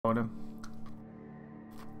on him.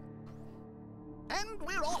 And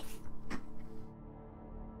we're off.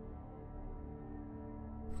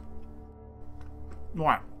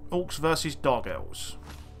 Right, Orcs versus Dark Elves.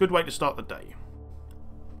 Good way to start the day.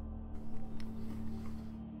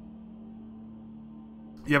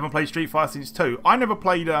 You haven't played Street Fighter since 2? I never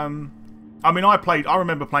played, I mean, I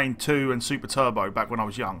remember playing 2 and Super Turbo back when I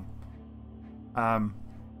was young. And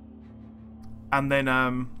then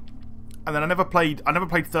I never played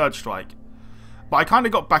Third Strike. But I kind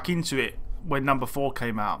of got back into it when number 4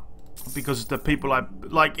 came out. Because the people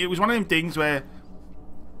it was one of them things where...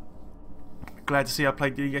 Glad to see I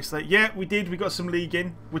played League yesterday. Yeah, we did. We got some League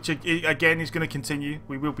in, which again is going to continue.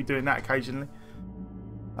 We will be doing that occasionally.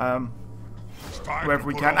 Wherever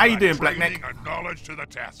we can. How you doing, Blackneck?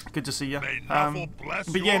 Good to see you.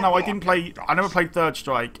 But yeah, no, I didn't play. I never played Third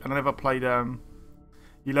Strike, and I never played. You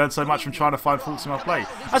learn so much from trying to find faults in my play.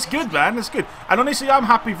 That's good, man. That's good. And honestly, I'm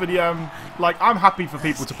happy for the I'm happy for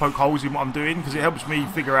people to poke holes in what I'm doing because it helps me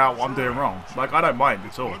figure out what I'm doing wrong. Like, I don't mind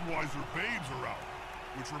at all.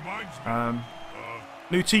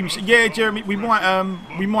 New team. Yeah, Jeremy, we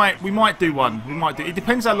might do one. We might do. It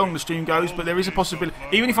depends how long the stream goes, but there is a possibility.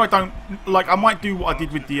 Even if I don't, I might do what I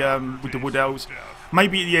did with the Wood Elves.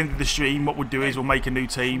 Maybe at the end of the stream, what we'll do is we'll make a new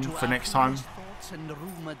team for next time. I don't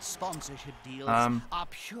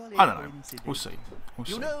know. We'll see. We'll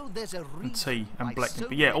see. And T and Black.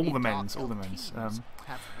 But yeah, all the men's.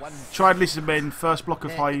 Tried listen men. First block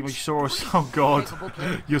of high Yosaurus. Oh god,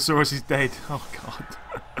 Yosaurus is dead. Oh god.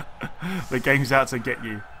 The game's out to get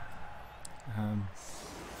you.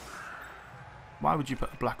 Why would you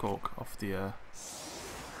put a Black Orc off the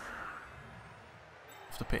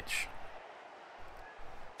pitch?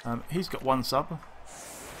 He's got 1 sub.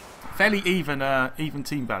 Fairly even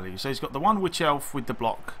team value. So he's got the one Witch Elf with the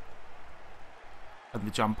block and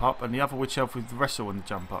the jump up, and the other Witch Elf with the wrestle and the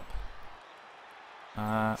jump up.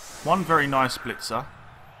 One very nice blitzer.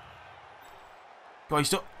 God,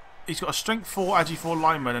 he's got a strength 4 Agi 4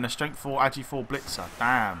 lineman and a strength 4 Agi 4 blitzer.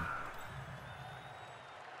 Damn.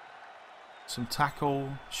 Some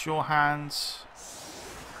tackle, sure hands,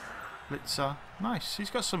 blitzer. Nice.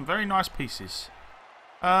 He's got some very nice pieces.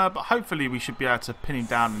 But hopefully we should be able to pin him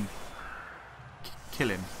down and kill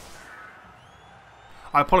him.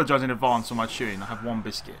 I apologise in advance for my chewing. I have 1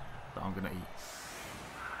 biscuit that I'm going to eat.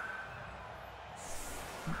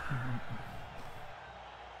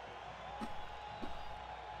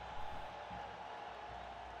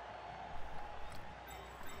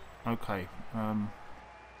 Okay.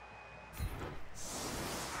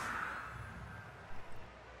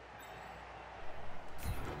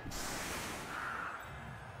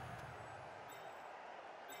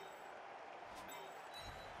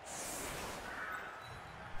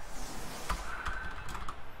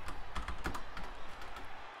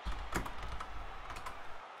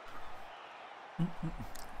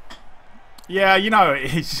 Yeah, you know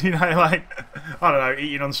it is. You know, like, I don't know,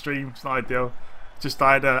 eating on stream is not ideal. Just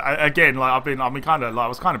I had again, like I've been kind of like I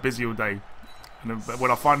was kind of busy all day, and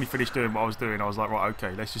when I finally finished doing what I was doing, I was like, right,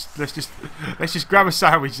 okay, let's just grab a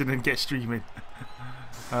sandwich and then get streaming.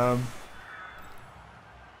 Let's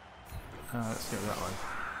go that way.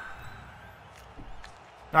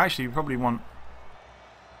 Actually, we probably want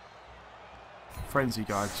frenzy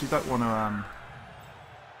guy because we don't want to.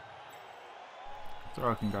 So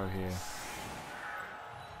I can go here.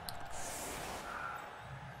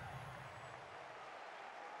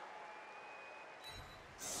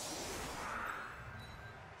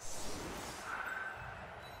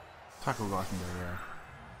 Tackle guy can go there.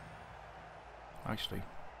 Actually,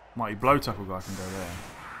 mighty blow tackle guy can go there.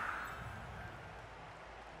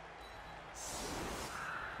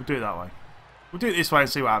 We'll do it that way. We'll do it this way and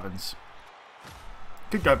see what happens.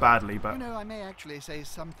 Could go badly, but you know, I may actually say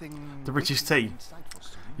something. The richest tea.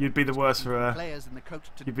 You'd be the worst for.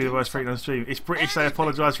 You'd be the worst for eating on stream. It's British. They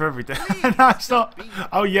apologise for everything. No, it's not.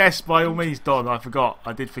 Oh yes, by all means, Don. I forgot.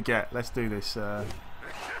 I did forget. Let's do this.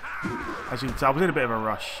 As you can tell, I was in a bit of a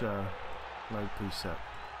rush. Load preset.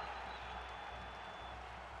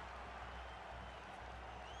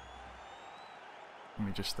 Let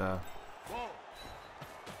me just.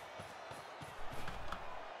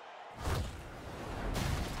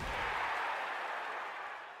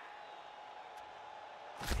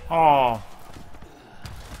 Oh.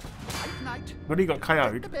 When he got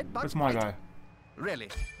KO'd, that's my guy. Really,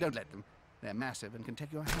 don't let them. They're massive and can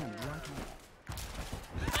take your hand right off.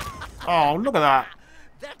 Oh, look at that.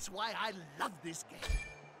 That's why I love this game.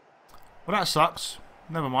 Well, that sucks.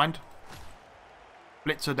 Never mind.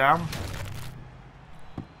 Blitzer down.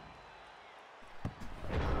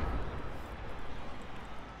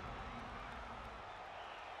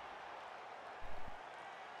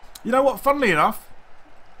 You know what? Funnily enough,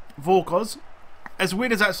 Vorkos, as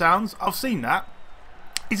weird as that sounds, I've seen that.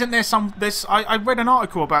 Isn't there some... I read an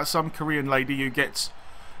article about some Korean lady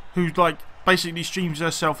who like basically streams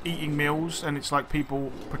herself eating meals, and it's like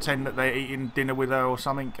people pretend that they're eating dinner with her or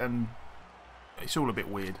something, and it's all a bit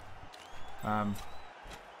weird. But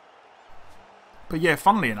yeah,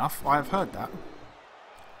 funnily enough, I have heard that.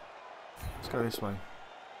 Let's go this way.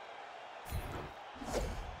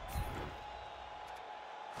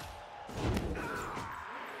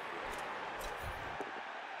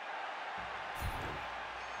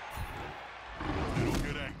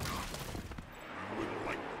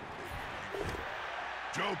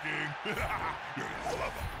 Joking. You're gonna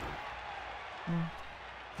love him.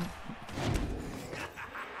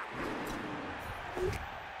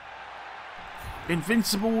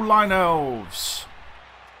 Invincible line elves.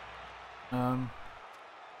 He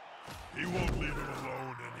won't leave him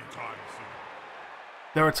alone anytime soon.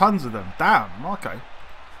 There are tons of them. Damn. Okay.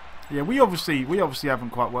 Yeah, we obviously haven't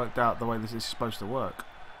quite worked out the way this is supposed to work.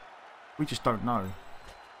 We just don't know.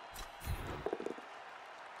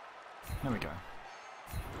 There we go.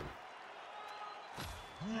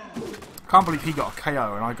 Can't believe he got a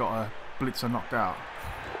KO and I got a blitzer knocked out.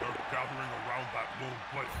 They're gathering around that lone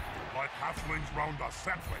plate, like halflings round a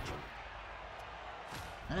sandwich.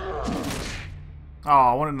 Oh,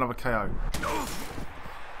 I wanted another KO.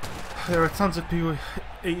 There are tons of people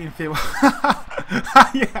eating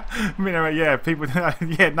Thibbledorf. Yeah, I mean, yeah, people.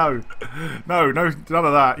 Yeah, no, none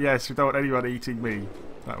of that. Yes, we don't want anyone eating me.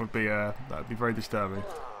 That would be very disturbing.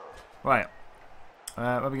 Right, where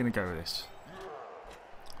are we going to go with this?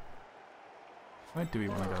 Where do we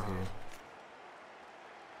want to go here?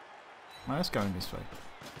 Well, let's go in this way.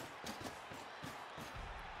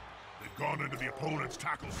 They've gone into the opponent's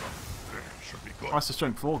tackle zone. Should be good. Oh, that's the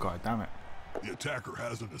strength 4 guy, damn it. The attacker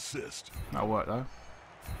has an assist. That'll work though.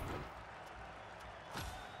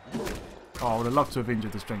 Oh, I would have loved to have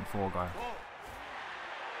injured the strength 4 guy.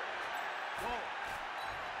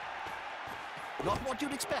 Not what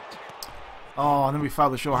you'd expect. Oh, and then we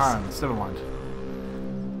fouled the sure hands. Never mind.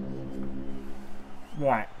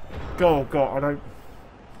 Right. Oh god, I don't...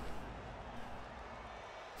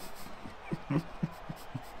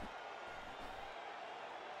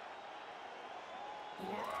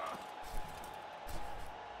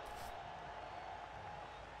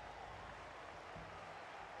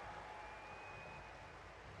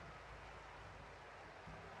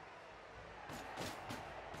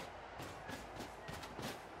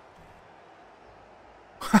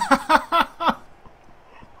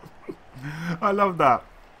 I love that.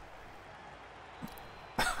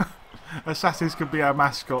 Assassins could be our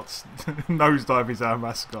mascots. Nosedive is our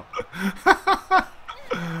mascot.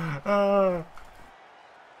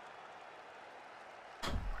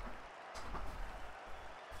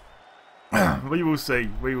 We will see.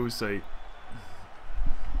 We will see.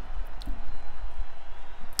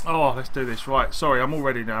 Oh, let's do this. Right. Sorry, I'm all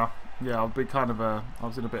ready now. Yeah, I've been kind of a... I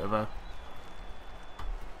was in a bit of a...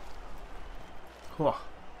 Oh.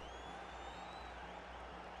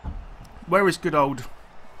 Where is good old...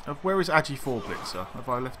 Where is Agi 4 Blitzer? Have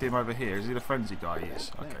I left him over here? Is he the frenzy guy? Yes.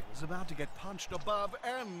 Okay. Is about to get punched above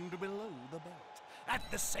and below the belt. At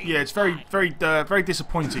the same yeah, it's very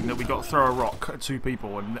disappointing that we got to throw a rock at 2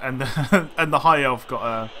 people and the high elf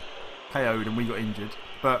got KO'd and we got injured.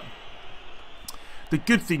 But the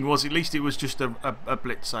good thing was at least it was just a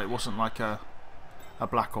blitzer. It wasn't like a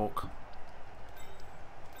black orc.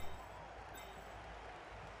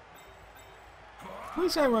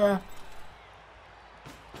 Where's our...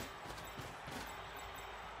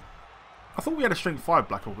 I thought we had a strength 5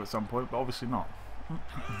 black orc at some point, but obviously not.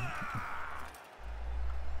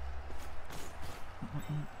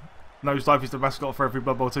 Nosedive is the mascot for every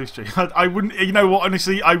Blood Bowl 2 stream. I wouldn't, you know what,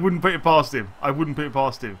 honestly, I wouldn't put it past him. I wouldn't put it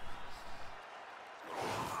past him.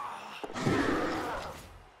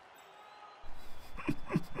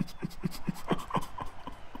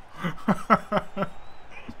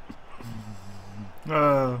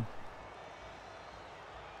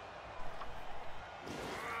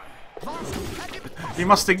 He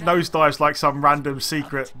must think Nosedive's like some random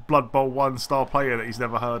secret Blood Bowl 1 star player that he's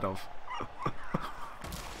never heard of.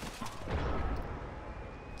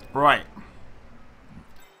 Right.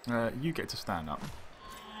 You get to stand up.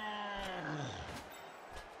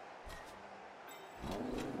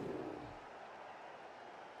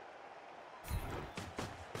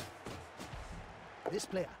 This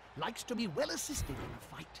player likes to be well assisted in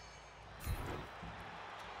a fight.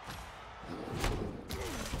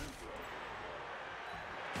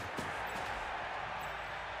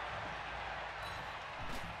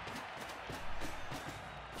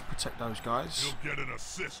 protect those guys. He'll get an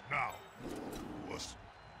assist now. Wuss.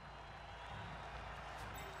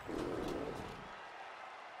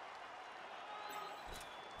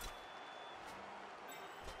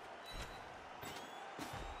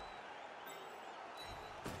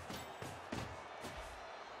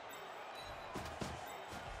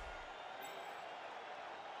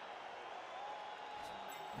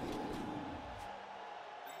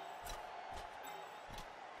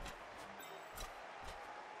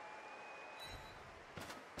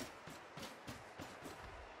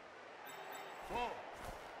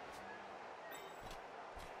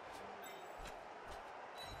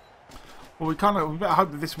 Well, we better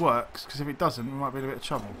hope that this works, because if it doesn't, we might be in a bit of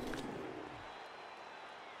trouble.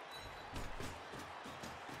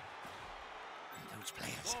 Those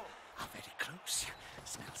players are very close.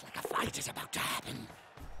 Smells like a fight is about to happen.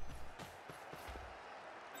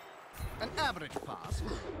 An average pass.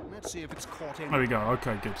 Let's see if it's caught in. There we go.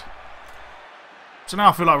 Okay, good. So now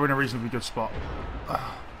I feel like we're in a reasonably good spot.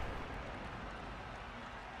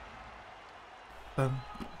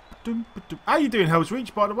 How you doing, Hell's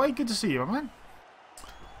Reach, by the way? Good to see you, my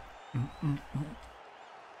man.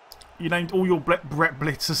 You named all your Brett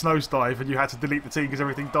Blitz a Nosedive and you had to delete the team because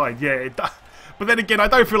everything died. Yeah, but then again, I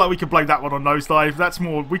don't feel like we can blame that one on Nosedive. That's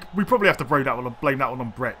more... We probably have to blame that one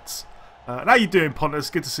on Brett's. And how you doing,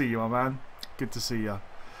 Pontus? Good to see you, my man. Good to see you.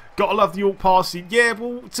 Gotta love the Orc passing. Yeah,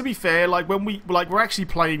 well, to be fair, like when we're actually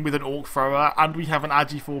playing with an Orc thrower and we have an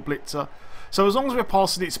Agi 4 blitzer. So as long as we're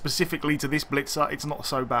passing it specifically to this blitzer, it's not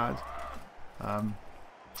so bad.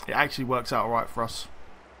 It actually works out alright for us.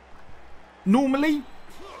 Normally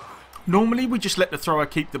we just let the thrower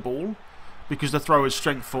keep the ball because the thrower's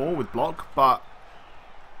strength 4 with block, but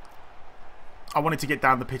I wanted to get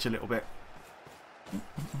down the pitch a little bit. They're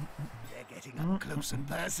getting up close and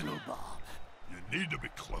personal, Bob. You need to be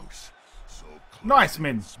close. So close. Nice,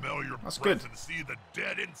 Min. Smell your That's breath good. and see the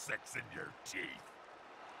dead insects in your teeth.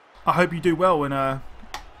 I hope you do well and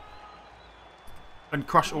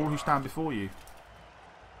crush all who stand before you.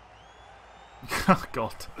 Oh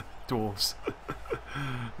God, dwarves.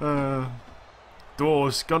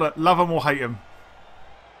 Dwarves, gotta love them or hate them.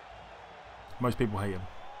 Most people hate them.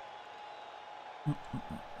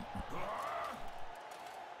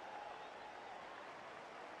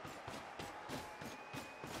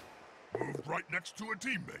 Moved right next to a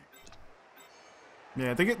teammate.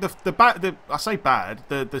 Yeah, I say bad.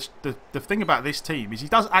 The thing about this team is he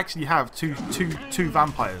does actually have two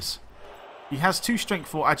vampires. He has 2 strength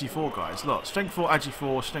 4 Agi 4 guys. Look, strength 4 Agi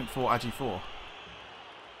 4, strength 4 Agi 4.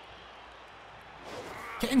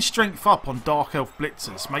 Getting strength up on Dark Elf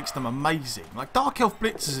blitzers makes them amazing. Like Dark Elf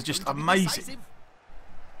blitzers are just amazing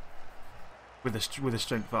with a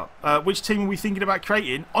strength up. Which team are we thinking about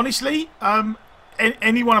creating? Honestly,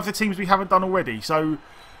 any one of the teams we haven't done already. So.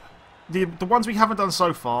 The ones we haven't done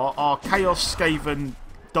so far are Chaos, Skaven,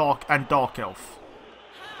 Dark Elf.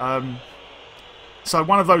 So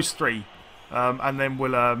one of those 3, and then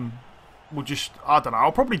we'll just, I don't know.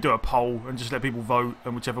 I'll probably do a poll and just let people vote,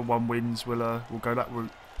 and whichever one wins, we'll go that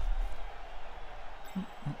route.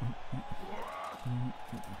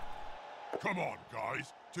 Come on,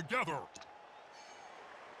 guys, together.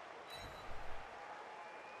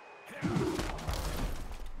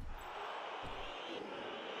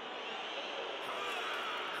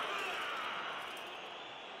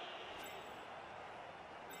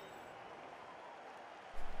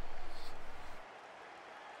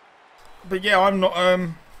 But yeah, I'm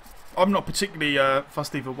not particularly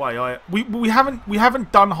fussed either way. We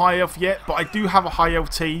haven't done high elf yet, but I do have a high elf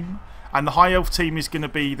team, and the high elf team is going to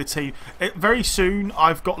be the team. Very soon,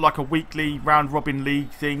 I've got like a weekly round robin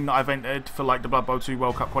league thing that I've entered for like the Blood Bowl 2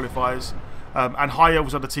 World Cup qualifiers, and high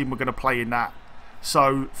elves are the team we're going to play in that.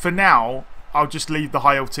 So for now, I'll just leave the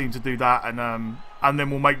high elf team to do that, and then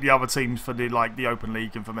we'll make the other teams for the open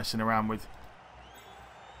league and for messing around with.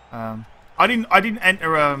 I didn't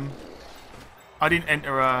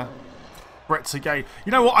enter Brett's again.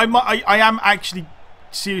 You know what? I am actually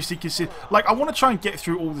seriously considering. Like, I want to try and get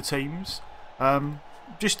through all the teams,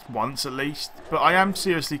 just once at least. But I am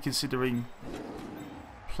seriously considering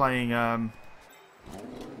playing.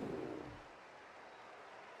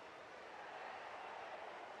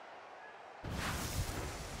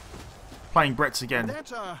 Playing Brett's again.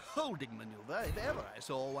 That's a holding maneuver, if ever I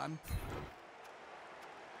saw one.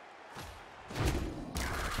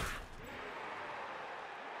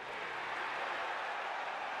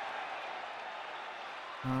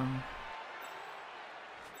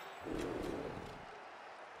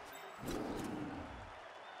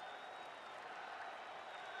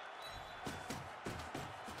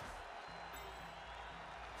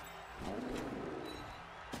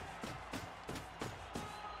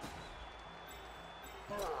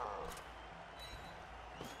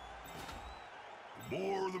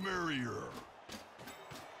 merrier.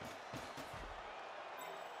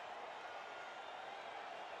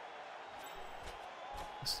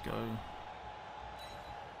 Let's go.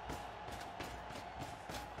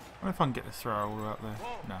 I wonder if I can get the thrower all out there.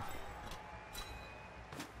 No.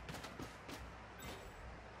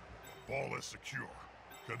 Ball is secure.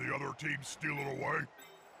 Can the other team steal it away?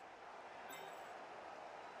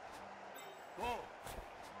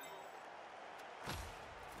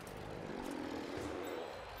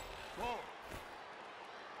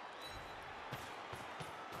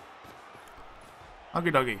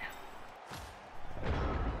 Okie dokie.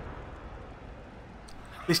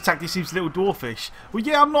 This tactic seems a little dwarfish. Well,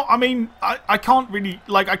 yeah, I'm not. I mean, I can't really.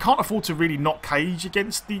 Like, I can't afford to really not cage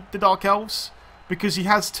against the Dark Elves. Because he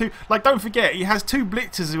has two. Like, don't forget, he has two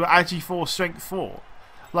blitzers who are Agi 4, Strength 4.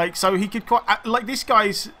 Like, so he could quite. Like, this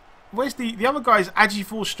guy's. Where's the other guy's Agi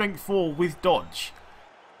 4, Strength 4 with dodge?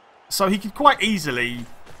 So he could quite easily.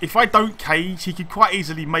 If I don't cage, he could quite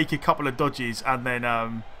easily make a couple of dodges and then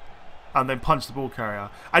punch the ball carrier.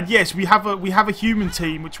 And yes, we have a human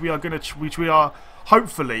team which we are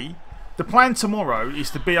hopefully. The plan tomorrow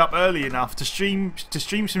is to be up early enough to stream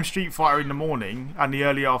some Street Fighter in the morning and the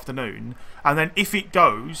early afternoon, and then if it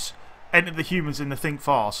goes, enter the humans in the Think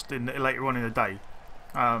Fast later on in the day.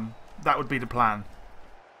 That would be the plan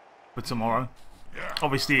for tomorrow.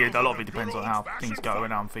 Obviously, a lot of it depends on how things go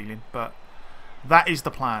and how I'm feeling, but that is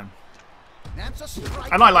the plan.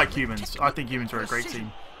 And I like humans. I think humans are a great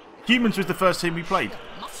team. Humans was the first team we played.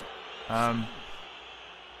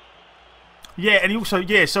 Yeah, and he also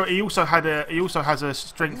has a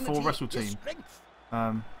Strength 4 wrestle team.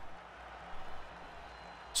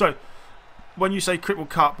 So when you say Cripple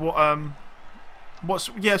Cup,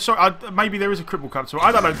 maybe there is a Cripple Cup tomorrow.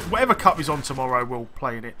 I don't know. Whatever cup is on tomorrow, we'll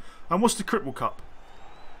play in it. And what's the Cripple Cup?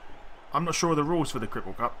 I'm not sure of the rules for the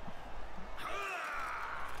Cripple Cup.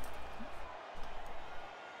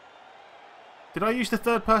 Did I use the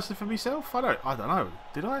third person for myself? I don't know.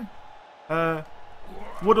 Did I?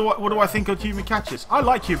 What do I think of human catches? I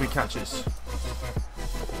like human catches.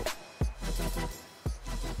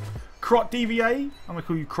 Crot DVA. I'm gonna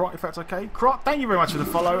call you Crot if that's okay. Crot, thank you very much for the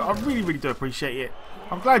follow. I really, really do appreciate it.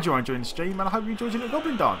 I'm glad you're enjoying the stream, and I hope you enjoyed your little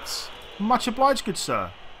goblin dance. Much obliged, good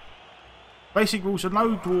sir. Basic rules are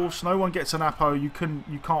no dwarfs, no one gets an Apo. You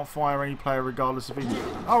can't fire any player regardless of injury.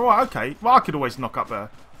 Oh right, okay. Well, I could always knock up a.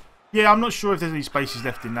 Yeah, I'm not sure if there's any spaces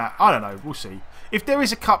left in that. I don't know. We'll see. If there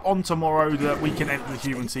is a cup on tomorrow that we can enter the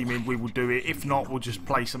human team in, we will do it. If not, we'll just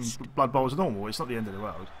play some Blood Bowl as normal. It's not the end of the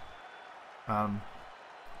world.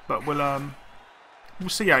 But we'll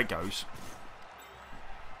see how it goes.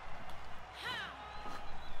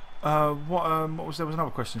 What was there? Was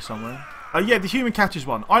another question somewhere. Yeah, the human catchers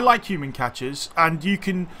one. I like human catchers, and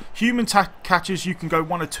catchers. You can go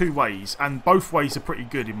one of two ways, and both ways are pretty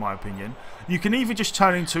good in my opinion. You can either just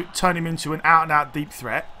turn him into an out-and-out deep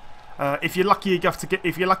threat. If you're lucky enough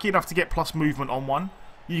to get plus movement on one,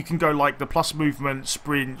 you can go like the plus movement,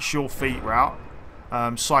 sprint, sure feet route,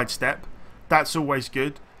 sidestep. That's always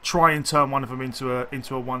good. Try and turn one of them into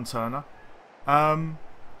a one-turner.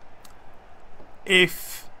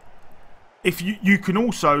 If you can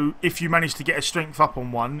also, if you manage to get a strength up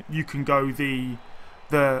on one, you can go the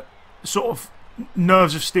sort of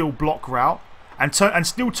nerves of steel block route and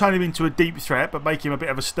still turn him into a deep threat, but make him a bit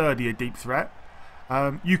of a sturdier deep threat.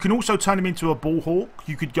 You can also turn him into a ball hawk.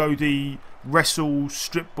 You could go the wrestle,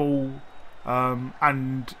 strip ball,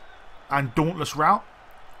 and dauntless route.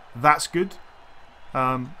 That's good.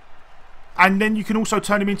 And then you can also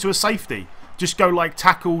turn him into a safety. Just go like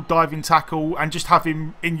tackle, diving tackle, and just have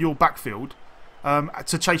him in your backfield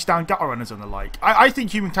to chase down gutter runners and the like. I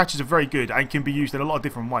think human catches are very good and can be used in a lot of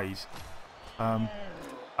different ways. A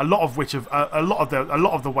lot of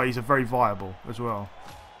the ways are very viable as well.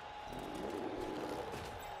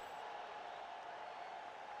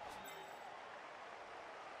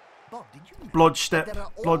 Blodge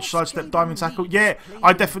sidestep, diamond tackle. Yeah,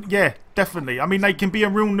 definitely. I mean, they can be a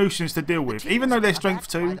real nuisance to deal with. Even though they're strength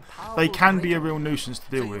 2, they can be a real nuisance to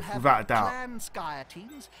deal with, without a doubt. Clan Skyer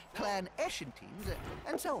teams, Clan Eshin teams,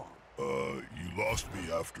 and so on. You lost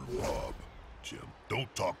me after Rob, Jim.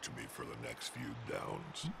 Don't talk to me for the next few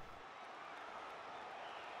downs.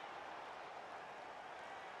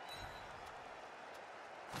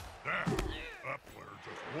 Damn, that player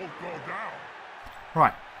just won't go down.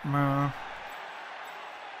 Right.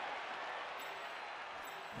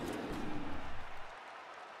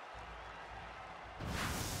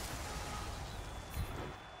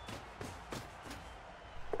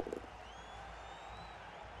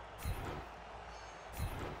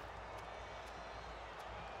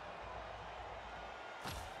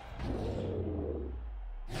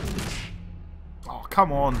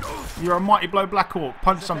 come on. You're a mighty blow Black Orc.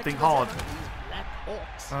 Punch something hard.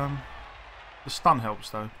 The stun helps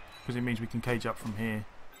though, because it means we can cage up from here.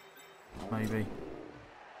 Maybe.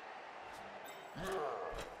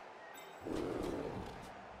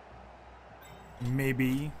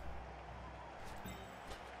 Maybe.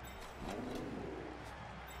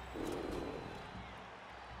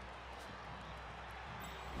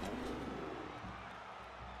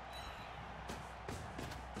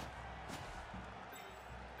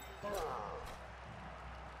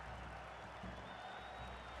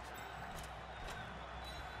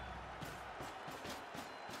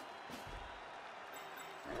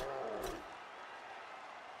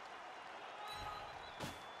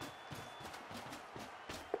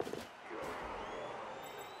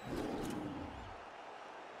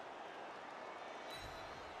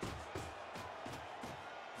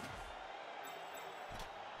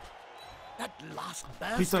 That last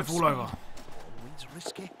burst Please don't fall over. Always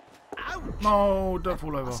risky. Ouch! No, don't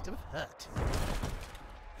fall over. Must have hurt.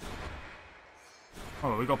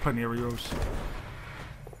 Oh, we got plenty of rerolls.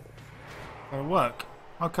 That'll work.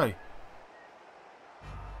 Okay.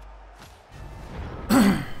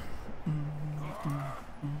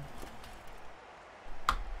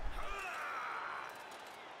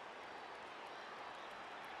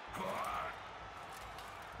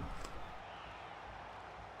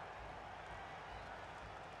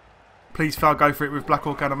 Please, Phil, go for it with Black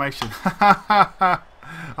Orc animation. I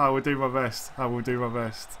will do my best. I will do my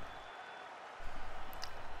best.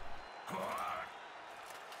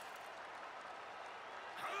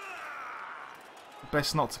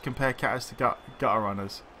 Best not to compare catters to gutter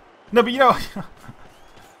runners. No, but you know,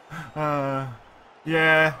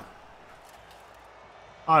 yeah.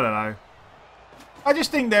 I don't know. I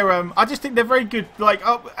just think they're very good. Like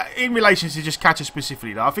in relation to just catchers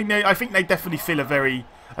specifically, though. I think they definitely fill a very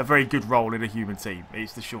good role in a human team.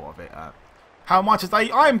 It's the short of it. How much as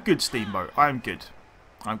they? I am good, Steamboat. I am good.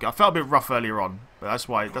 I'm good. I felt a bit rough earlier on, but that's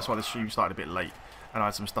why the stream started a bit late, and I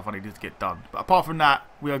had some stuff I needed to get done. But apart from that,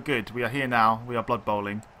 we are good. We are here now. We are Blood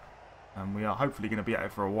Bowling, and we are hopefully going to be at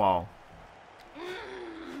it for a while.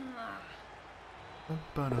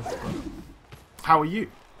 How are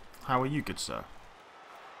you? How are you, good sir?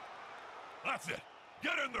 That's it.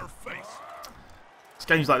 Get in their face. It's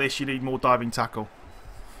games like this, you need more diving tackle.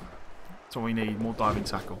 That's what we need, more diving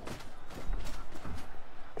tackle.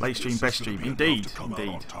 Late stream, best stream. Indeed,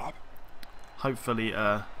 indeed. Hopefully,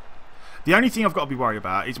 the only thing I've got to be worried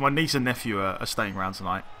about is my niece and nephew are staying around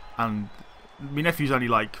tonight. And my nephew's only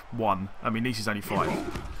like 1, and my niece is only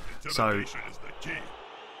 5. So,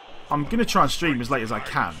 I'm going to try and stream as late as I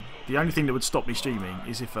can. The only thing that would stop me streaming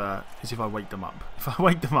is if I wake them up. If I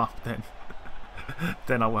wake them up,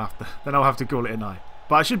 then I'll have to call it a night.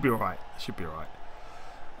 But I should be alright. I should be alright.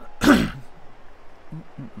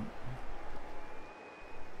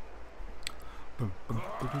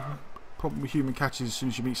 Problem with human catches: as soon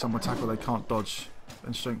as you meet someone tackle, they can't dodge,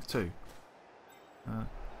 and strength too.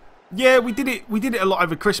 Yeah, we did it. We did it a lot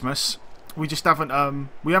over Christmas. We just haven't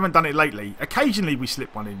we haven't done it lately. Occasionally we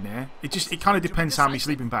slip one in there. It kind of depends how my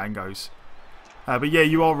sleeping pattern goes. But yeah,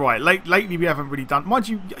 you are right. Lately we haven't really done. Mind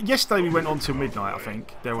you, yesterday we went on till midnight, I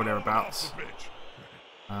think, there or thereabouts.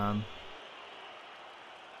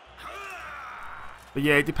 But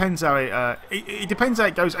yeah, it depends how it depends how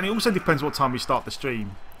it goes, and it also depends what time we start the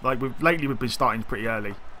stream. Like lately we've been starting pretty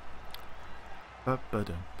early.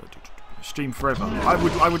 Stream forever.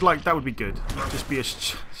 I would like, that would be good. Just be a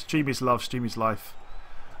stream is love, stream is life.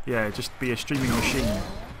 Yeah, just be a streaming machine.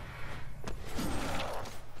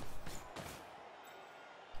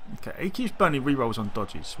 Okay, he keeps burning rerolls on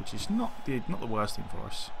dodges, which is not the worst thing for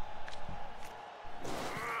us.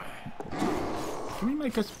 Can we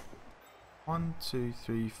make us 1, 2,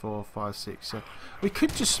 3, 4, 5, 6, 7? We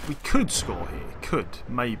could score here. Could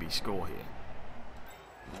maybe score here.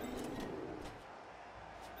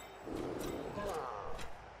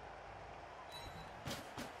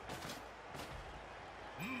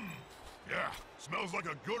 Yeah, smells like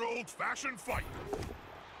a good old-fashioned fight.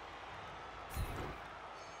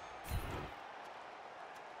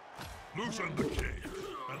 Loosen the cage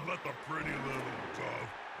and let the pretty little dove,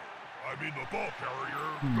 I mean the ball carrier,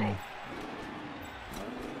 go.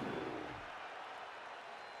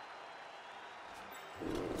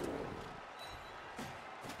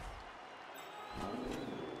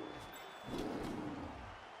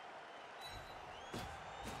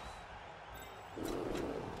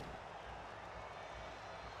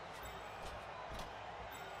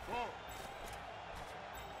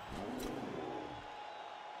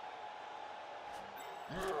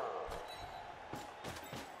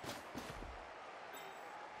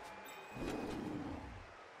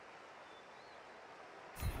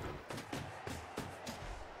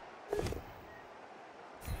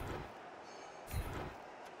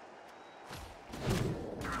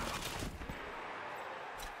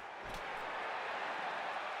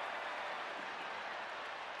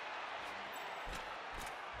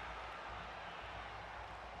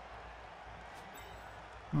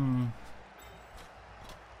 Hmm.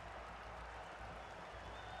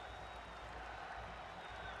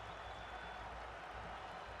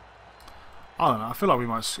 I don't know. I feel like we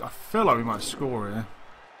might. I feel like we might score here.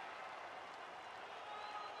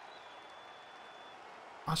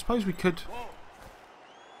 I suppose we could.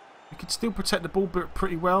 We could still protect the ball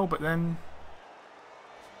pretty well, but then.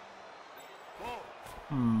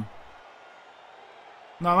 Hmm.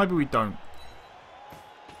 No, maybe we don't.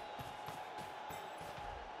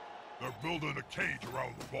 They're building a cage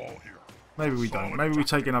around the ball here. Maybe we don't. Maybe we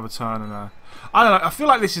take another turn and I don't know. I feel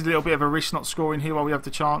like this is a little bit of a risk not scoring here while we have the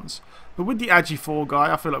chance. But with the Agi 4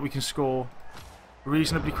 guy, I feel like we can score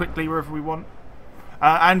reasonably quickly wherever we want.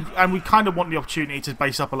 And we kind of want the opportunity to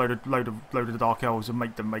base up a load of the Dark Elves and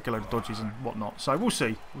make them make a load of dodges and whatnot. So we'll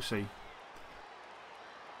see. We'll see.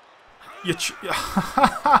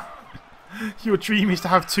 Your dream is to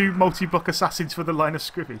have 2 multi-block assassins for the line of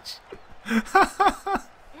scrimmage.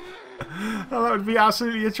 Oh, that would be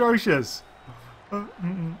absolutely atrocious.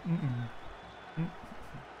 And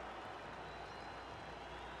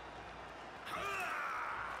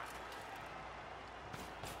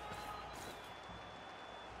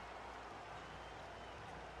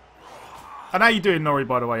how you doing, Nori,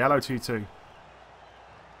 by the way? Hello to you too.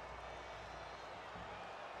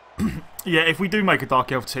 Yeah, if we do make a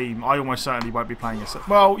Dark Elf team, I almost certainly won't be playing Assassin.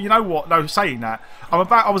 Well, you know what? No, saying that, I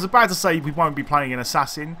was about to say we won't be playing an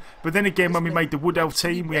Assassin, but then again, when we made the Wood Elf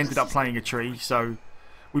team, we ended up playing a tree, so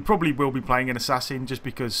we probably will be playing an Assassin just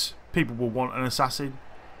because people will want an Assassin.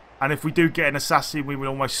 And if we do get an Assassin, we will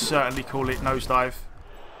almost certainly call it Nosedive,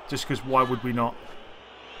 just because why would we not?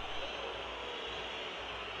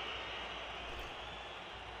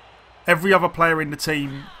 Every other player in the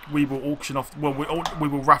team, we will auction off. Well, we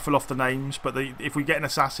will raffle off the names. But if we get an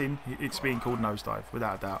assassin, it's being called Nosedive,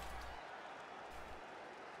 without a doubt.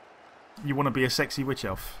 You want to be a sexy witch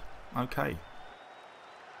elf? Okay.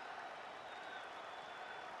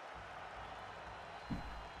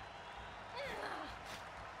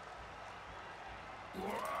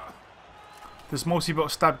 Does multi-block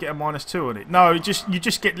stab get a -2 on it? No, you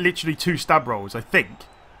just get literally 2 stab rolls, I think.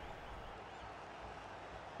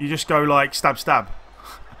 You just go like stab stab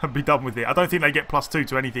and be done with it. I don't think they get +2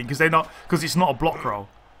 to anything because it's not a block roll.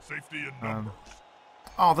 Safety in numbers.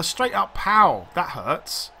 Oh, the straight up pow. That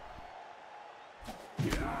hurts.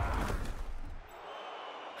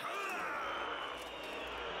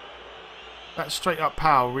 That straight up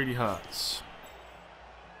pow really hurts.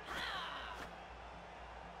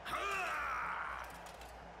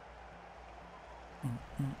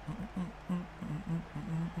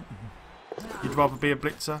 You'd rather be a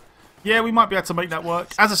blitzer? Yeah, we might be able to make that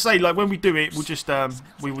work. As I say, like when we do it, we'll just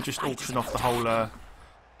we will just auction off the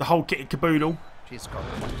whole kit and caboodle. We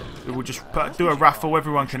will just do a raffle.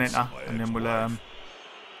 Everyone can enter, and then we'll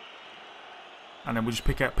just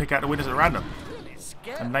pick out the winners at random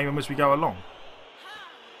and name them as we go along.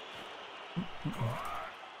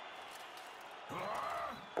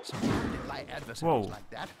 Whoa,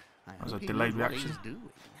 that was a delayed reaction.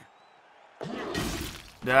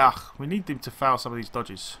 Yeah, we need them to fail some of these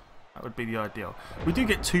dodges. That would be the ideal. We do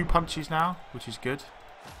get 2 punches now, which is good.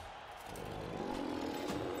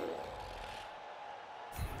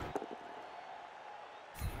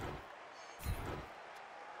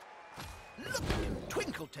 Look at him,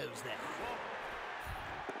 twinkle toes there.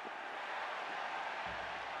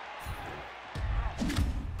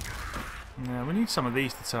 Yeah, we need some of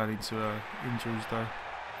these to turn into injuries though.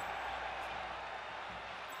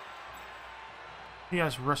 He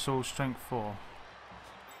has wrestle, strength 4.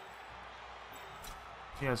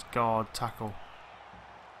 He has guard, tackle.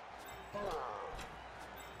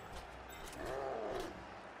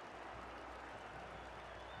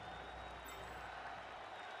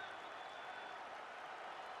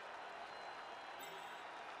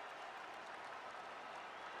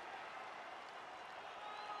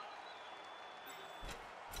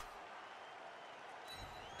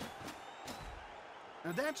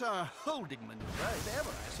 Now that's a holding maneuver if ever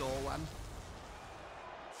I saw one.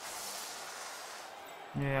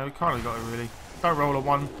 Yeah, we kind of got it really. Don't roll a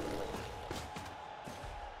 1.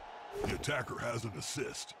 The attacker has an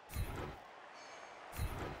assist.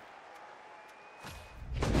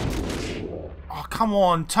 Oh, come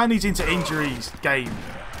on. Turn these into injuries, game.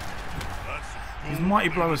 His mighty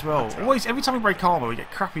blow as well. Always, every time we break armor, we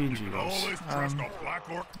get crappy injury rolls.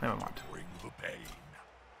 Never mind. Bring the pain.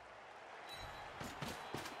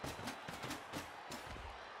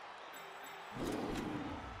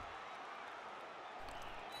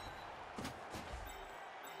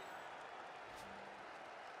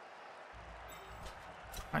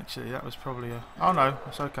 Actually, that was probably a... Oh no,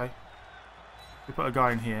 it's okay. We put a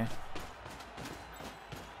guy in here.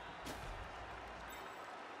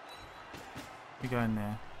 We go in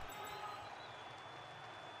there.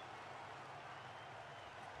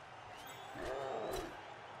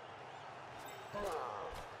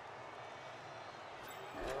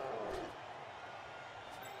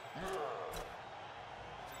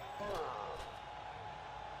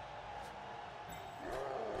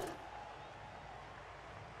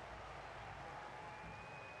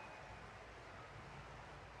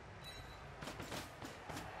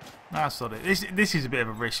 That's not it. This is a bit of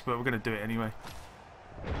a risk, but we're going to do it anyway.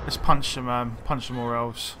 Let's punch some more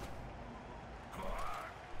elves.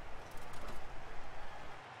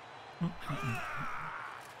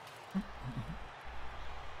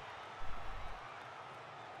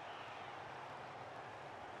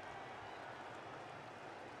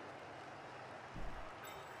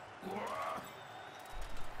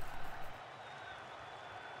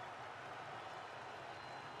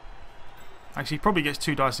 Actually, he probably gets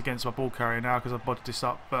 2 dice against my ball carrier now because I've bodied this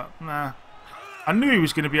up, but nah. I knew he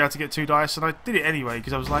was going to be able to get 2 dice, and I did it anyway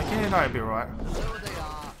because I was like, yeah, no, it'll be alright.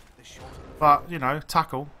 But, you know,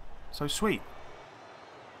 tackle. So sweet.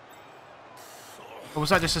 Or was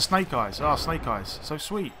that just a snake eyes? Ah, snake eyes. So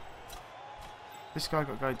sweet. This guy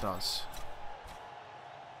got go does.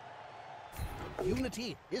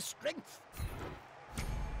 Unity is strength.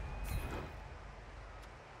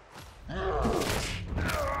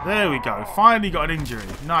 There we go. Finally got an injury.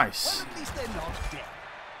 Nice. Well, at least they're not dead.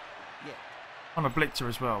 Yeah. On a blitzer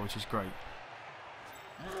as well, which is great.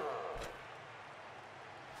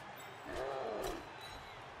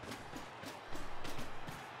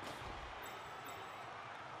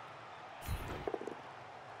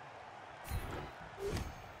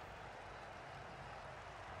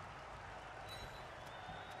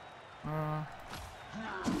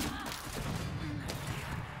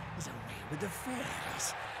 There's a way with the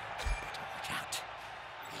fairies. Better watch out.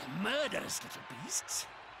 They're murderous little beasts.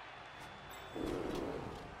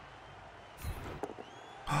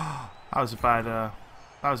 That was a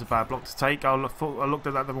bad block to take. I looked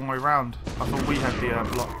at that the wrong way round. I thought we had the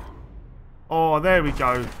block. Oh, there we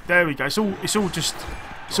go. There we go. It's all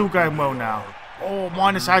going well now. Oh,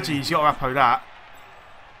 minus Agi, he's got to Apo that.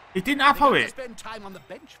 He didn't Apo it. Spend time on the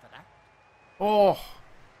bench for that. Oh.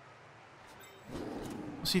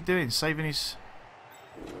 What's he doing? Saving his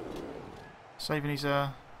thing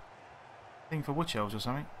for witch elves or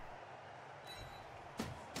something?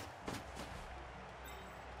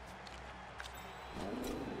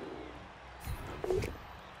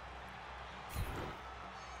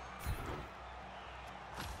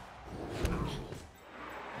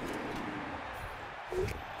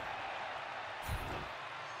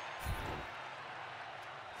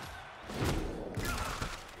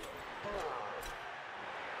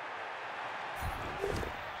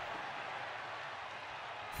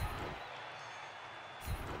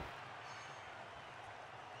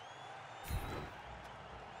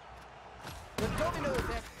 The domino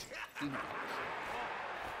effect.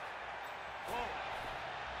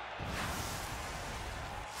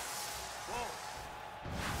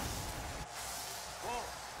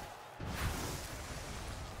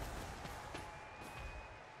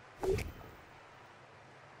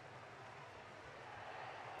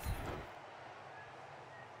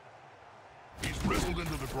 He's wrestled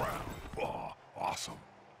into the ground. Oh, awesome.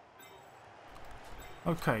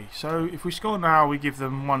 Okay, so if we score now, we give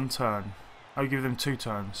them 1 turn. I give them 2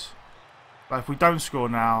 turns. But if we don't score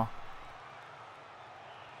now,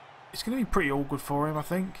 it's going to be pretty awkward for him, I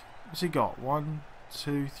think. What's he got? 1,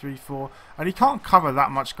 2, 3, 4. And he can't cover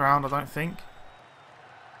that much ground, I don't think.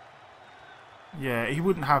 Yeah, he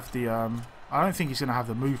wouldn't have the... I don't think he's going to have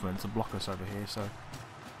the movement to block us over here, so...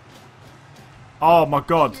 Oh my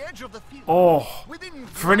god. Oh,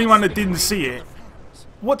 for anyone that didn't see it,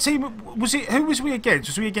 what team was it? Who was we against?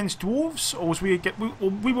 Was we against dwarves, or was we against?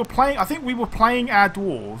 We were playing. I think we were playing our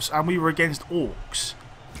dwarves, and we were against orcs.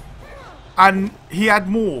 And he had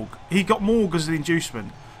Morg. He got Morg as an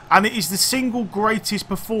inducement, and it is the single greatest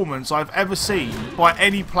performance I've ever seen by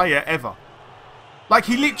any player ever. Like,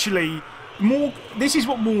 he literally Morg. This is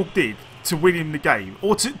what Morg did to win him the game,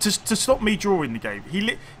 or to stop me drawing the game.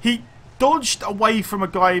 He dodged away from a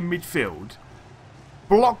guy in midfield.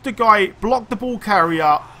 Blocked the ball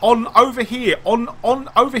carrier over here,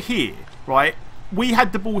 right? We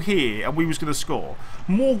had the ball here and we was going to score.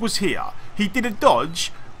 Morg was here. He did a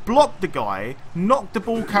dodge, blocked the guy, knocked the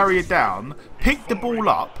ball carrier down, picked the ball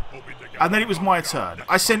up, and then it was my turn.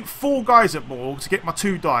 I sent 4 guys at Morg to get my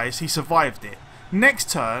 2 dice. He survived it.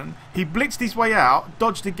 Next turn, he blitzed his way out,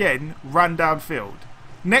 dodged again, ran downfield.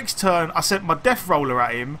 Next turn, I sent my Death Roller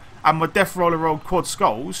at him, and my Death Roller rolled quad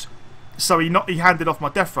skulls, so he handed off my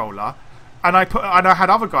Death Roller, and I had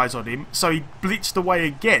other guys on him, so he blitzed away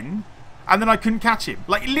again, and then I couldn't catch him.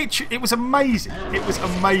 Like literally, it was amazing. It was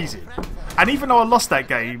amazing. And even though I lost that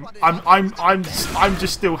game, I'm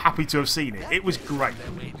just still happy to have seen it. It was great.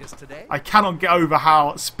 I cannot get over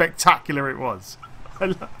how spectacular it was.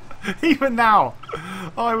 Even now,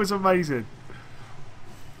 oh, it was amazing.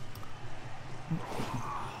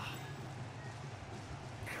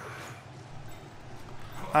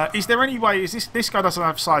 Is there any way? Is this guy doesn't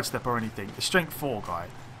have sidestep or anything? The strength 4 guy.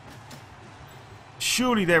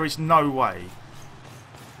 Surely there is no way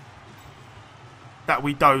that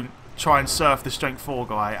we don't try and surf the strength 4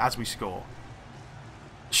 guy as we score.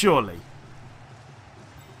 Surely.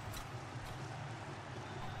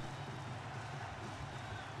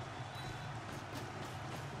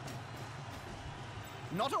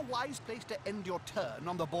 Not a wise place to end your turn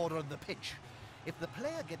on the border of the pitch. If the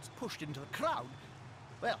player gets pushed into the crowd,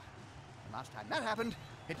 well, the last time that happened,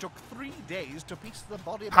 it took 3 days to piece the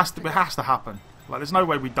body back together. It has to happen. Like, there's no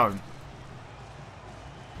way we don't.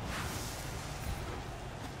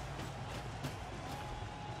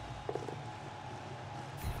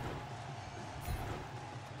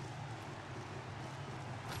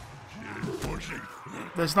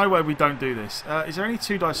 There's no way we don't do this. Is there any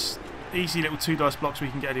 2 dice, easy little 2 dice blocks we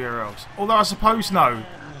can get anywhere else? Although I suppose no.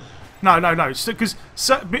 No. Because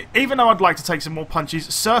even though I'd like to take some more punches,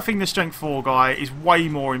 surfing the strength 4 guy is way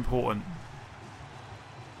more important.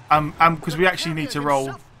 Because we actually need to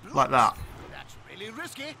roll like that. That's really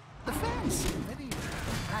risky. The fans very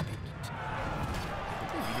rabid.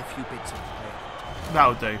 Maybe a few bits of play.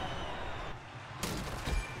 That'll do.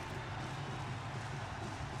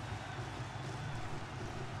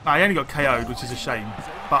 No, he only got KO'd, which is a shame.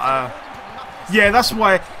 But yeah, that's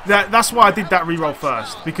why I did that reroll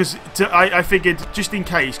first, because I figured just in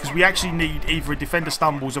case, because we actually need either a defender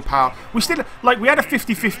stumbles or power. We still we had a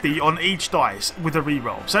 50-50 on each dice with a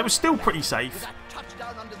reroll, so it was still pretty safe.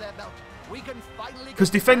 Because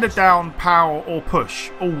defender down, power or push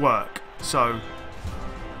all work. So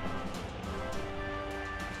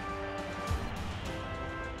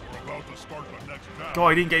God,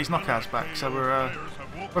 he didn't get his knockouts back, so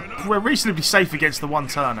we're reasonably safe against the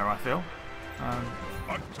one-turner, I feel. I'm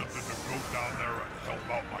tempted to go down there and help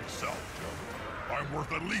out myself, Joe. I'm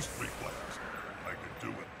worth at least 3 players. I could do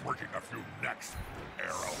with breaking a few necks,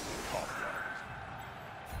 arrow, tough guys.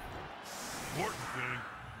 Important thing.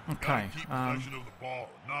 Okay. Keep possession of the ball,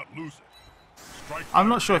 not lose it. Strike I'm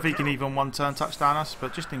not sure if he can even one-turn touchdown us,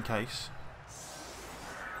 but just in case.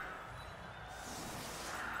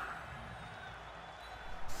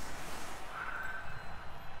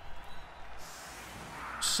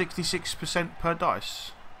 %66 per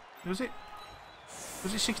dice. Was it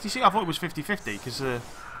 66? I thought it was 50-50 because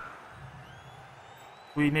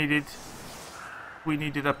we needed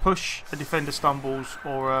a push, a defender stumbles,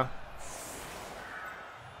 or a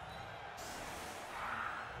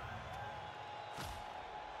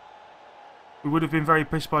we would have been very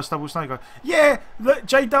pissed by a double snake eye. Yeah,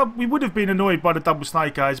 J-Dub, we would have been annoyed by the double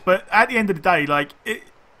snake eyes, but at the end of the day, like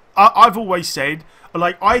I've always said,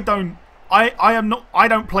 like I don't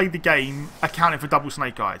play the game accounting for double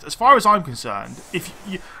snake eyes. As far as I'm concerned, if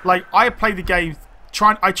you, like, I play the game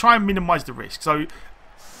I try and minimise the risk. So,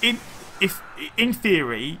 in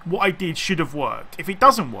theory, what I did should have worked. If it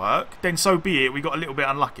doesn't work, then so be it. We got a little bit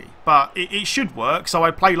unlucky, but it should work. So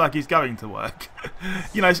I play like it's going to work.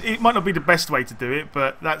 You know, it might not be the best way to do it,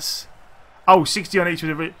 but that's 60 on each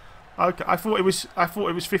of the. Okay, I thought it was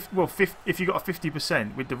 50. Well, if you got a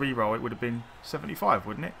 50% with the reroll, it would have been 75,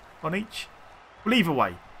 wouldn't it? On each? Well, either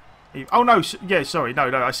way. Oh, no. Yeah, sorry. No.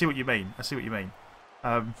 I see what you mean.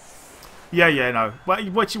 Yeah, no. Well,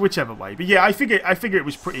 whichever way. But yeah, I figure it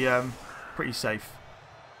was pretty safe.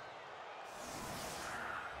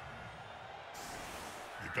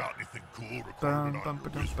 You got anything cool recorded on your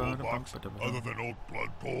visual box other than old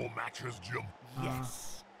Blood Bowl matches, Jim?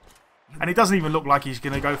 Yes. And it doesn't even look like he's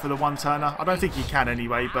going to go for the one-turner. I don't think he can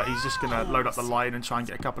anyway, but he's just going to load up the line and try and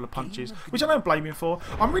get a couple of punches, which I don't blame him for.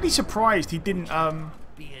 I'm really surprised he didn't...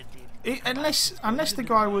 unless the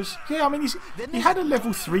guy was... Yeah, I mean, he had a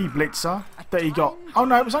level 3 blitzer that he got... Oh,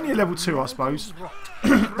 no, it was only a level 2, I suppose.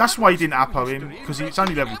 That's why he didn't Apo him, because it's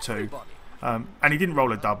only level 2. And he didn't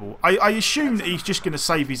roll a double. I assume that he's just going to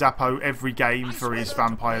save his Apo every game for his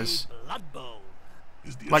vampires.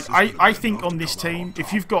 Like I think on this team,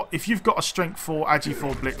 if you've got a strength 4, agi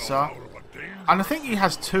 4 blitzer, And I think he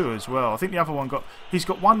has 2 as well. I think the other one he's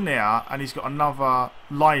got 1 there, and he's got another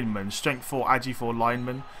lineman, strength 4, agi 4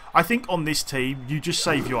 lineman. I think on this team, you just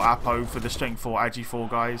save your Apo for the strength 4, agi 4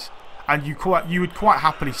 guys. And you would quite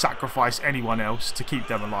happily sacrifice anyone else to keep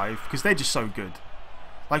them alive, because they're just so good.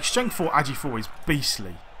 Like, strength 4, agi 4 is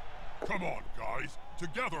beastly. Come on, guys,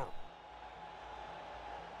 together.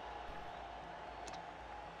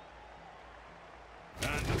 And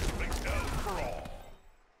a big L for all.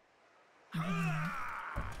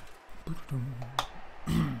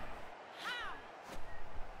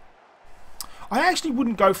 I actually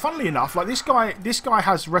wouldn't go. Funnily enough, like this guy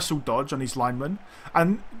has wrestle dodge on his lineman,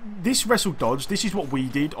 and this wrestle dodge. This is what we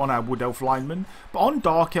did on our wood elf lineman. But on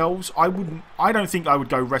dark elves, I wouldn't. I don't think I would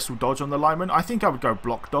go wrestle dodge on the lineman. I think I would go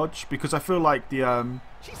block dodge because I feel like the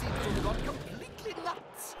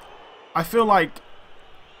I feel like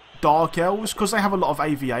dark elves, because they have a lot of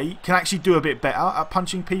AVA, can actually do a bit better at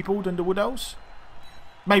punching people than the wood elves.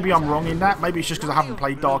 Maybe I'm wrong in that. Maybe it's just because I haven't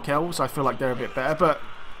played dark elves. I feel like they're a bit better, but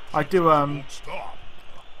I do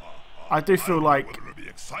feel like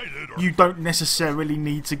you don't necessarily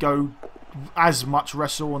need to go as much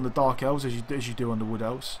wrestle on the dark elves as you do on the wood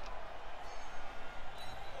elves.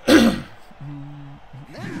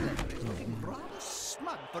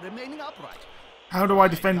 How do I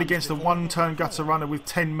defend against a 1-turn gutter runner with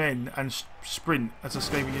 10 men and sprint as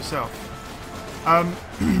escaping yourself?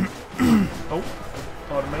 Oh,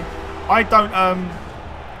 pardon me. I don't.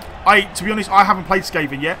 To be honest, I haven't played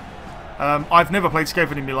Skaven yet. I've never played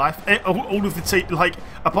Skaven in my life. All of the teams, like,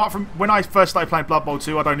 apart from when I first started playing Blood Bowl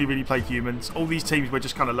 2, I'd only really played humans. All these teams we're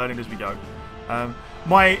just kind of learning as we go.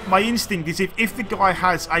 My instinct is if the guy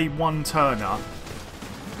has a 1-turner,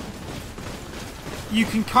 you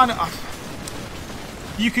can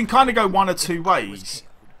kind of go one or two ways.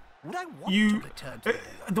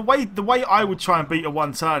 The way I would try and beat a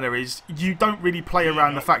 1-turner is you don't really play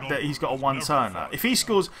around the fact that he's got a 1-turner. If he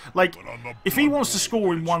scores, like, if he wants to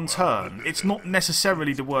score in 1 turn, it's not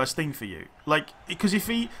necessarily the worst thing for you. Like, because if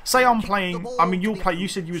he, say I'm playing, I mean you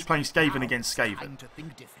said you was playing Skaven against Skaven.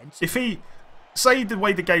 If he, say the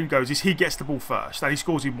way the game goes is he gets the ball first and he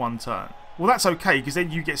scores in 1 turn. Well, that's okay because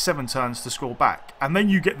then you get 7 turns to score back, and then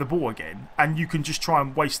you get the ball again, and you can just try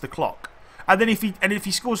and waste the clock. And then if he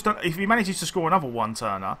manages to score another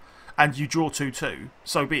 1-turner, and you draw 2-2,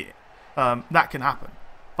 so be it. That can happen.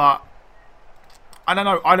 But I don't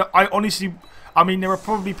know. I honestly, I mean, there are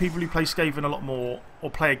probably people who play Skaven a lot more, or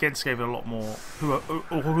play against Skaven a lot more, who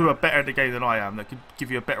are better at the game than I am, that could give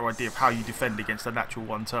you a better idea of how you defend against a natural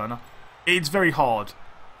 1-turner. It's very hard.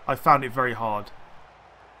 I found it very hard.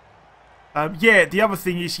 Yeah, the other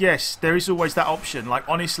thing is, yes, there is always that option. Like,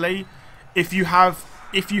 honestly, if he's got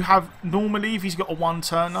a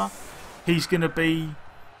 1-turner, he's going to be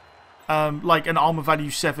like an armor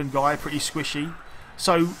value 7 guy, pretty squishy.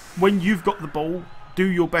 So when you've got the ball, do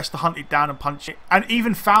your best to hunt it down and punch it, and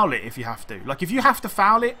even foul it if you have to. Like, if you have to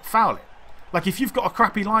foul it, foul it. Like, if you've got a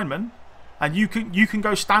crappy lineman and you can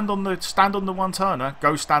go stand on the 1-turner,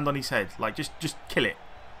 go stand on his head. Like, just kill it.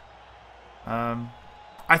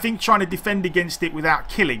 I think trying to defend against it without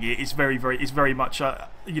killing it is very much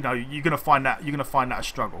you know, you're gonna find that a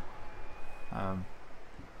struggle.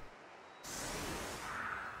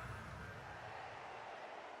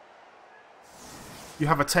 You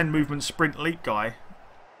have a 10 movement sprint elite guy,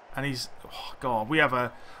 and he's, oh god, we have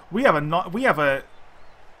a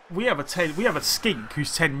skink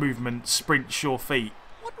who's 10 movement sprint sure feet,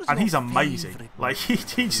 and he's amazing. Like he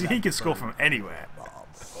can score from anywhere.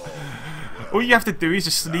 All you have to do is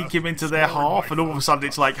just sneak him into their half, and all of a sudden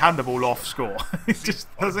it's like handball off score. It's just,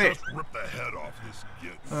 that's it. Just rip the head off this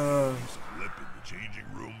git. Slip in the changing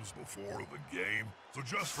rooms before the game. So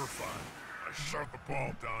just for fun, I shoved the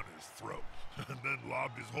ball down his throat and then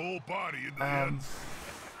lobbed his whole body into the end.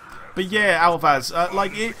 But yeah, Alvaz,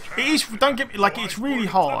 like it is. Don't get me, like, it's really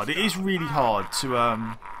hard. It is really hard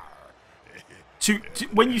to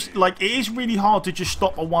when you, like, it is really hard to just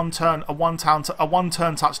stop a one turn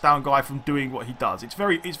touchdown guy from doing what he does. It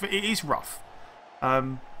is rough.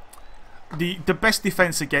 The best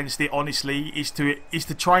defense against it, honestly, is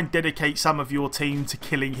to try and dedicate some of your team to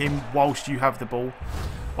killing him whilst you have the ball,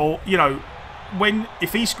 or, you know,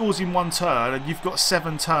 if he scores in 1 turn and you've got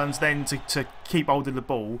 7 turns then to keep hold of the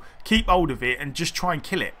ball, keep hold of it and just try and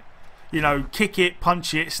kill it. You know, kick it,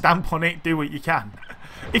 punch it, stamp on it, do what you can.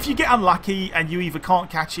 If you get unlucky and you either can't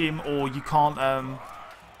catch him, or you can't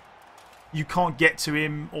get to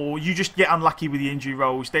him, or you just get unlucky with the injury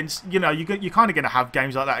rolls, then, you know, you're kind of going to have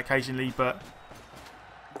games like that occasionally. But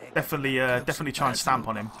definitely try and stamp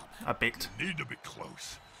on him a bit. You need to be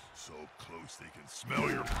close, so close they can smell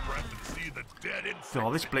your breath and see the dead insects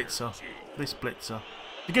Oh, this in your blitzer. teeth. This blitzer.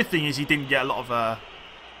 The good thing is he didn't get a lot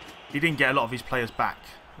of his players back,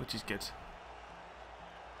 which is good.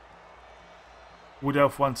 Wood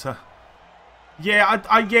Elf one-turn. Yeah,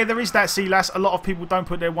 yeah, there is that, Silas. A lot of people don't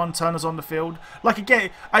put their one-turners on the field. Like,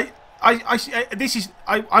 again, I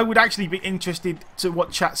would actually be interested to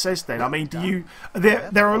what chat says then. I mean, do you...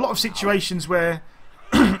 There are a lot of situations where...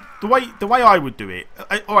 the way I would do it...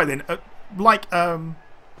 Alright then,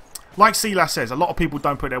 like Silas says, a lot of people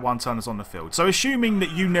don't put their one-turners on the field. So assuming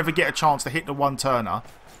that you never get a chance to hit the one-turner...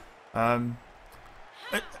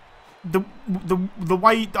 the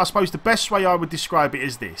way, I suppose the best way I would describe it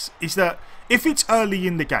is this, is that if it's early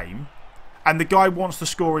in the game and the guy wants to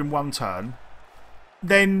score in one turn,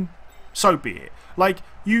 then so be it. Like,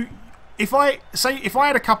 if I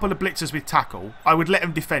had a couple of blitzers with tackle, I would let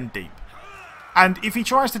him defend deep. And if he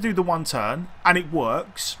tries to do the one turn and it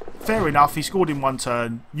works, fair enough, he scored in one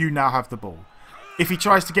turn, you now have the ball. If he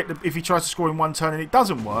tries to score in one turn and it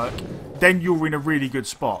doesn't work, then you're in a really good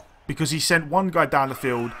spot. Because he sent one guy down the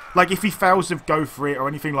field. Like, if he fails to go for it or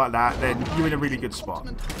anything like that, then you're in a really good spot.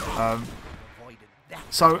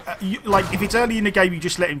 Like, if it's early in the game, you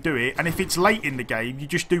just let him do it. And if it's late in the game, you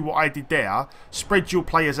just do what I did there. Spread your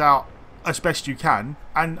players out as best you can.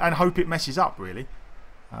 And hope it messes up, really.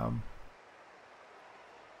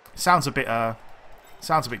 Sounds a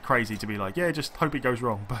bit crazy to be like, yeah, just hope it goes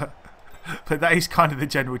wrong. But that is kind of the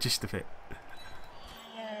general gist of it.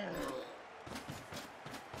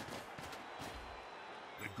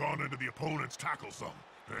 Gone into the opponent's tackle zone.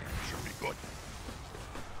 Should be good.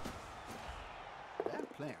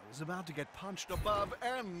 That player is about to get punched above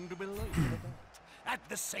and below the belt at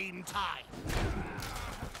the same time.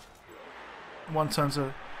 One turns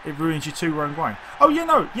it ruins your two-run grind. Oh yeah,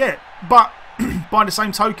 no, yeah, but by the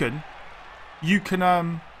same token, you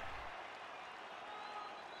can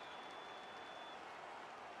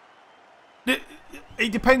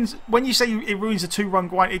It depends. When you say it ruins a two-run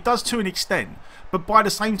grind, it does to an extent. But by the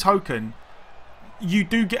same token, you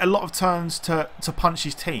do get a lot of turns to punch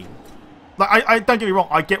his team. Like, I don't get me wrong,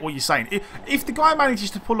 I get what you're saying. If the guy manages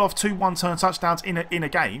to pull off 2 one-turn touchdowns in a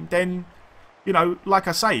game, then, you know, like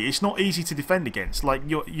I say, it's not easy to defend against. Like,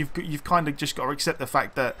 you've kind of just got to accept the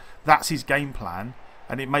fact that that's his game plan,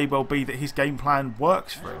 and it may well be that his game plan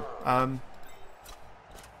works for him.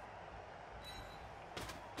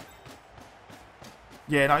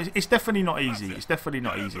 Yeah, no, it's definitely not easy. It's definitely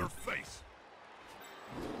not easy.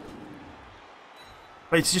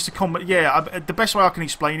 But it's just a the best way I can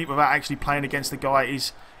explain it without actually playing against the guy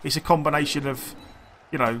is it's a combination of,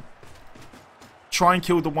 you know, try and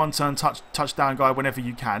kill the one-turn touchdown guy whenever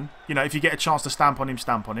you can. You know, if you get a chance to stamp on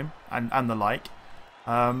him, and the like.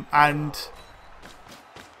 And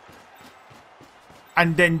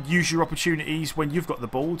then use your opportunities when you've got the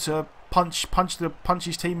ball to punch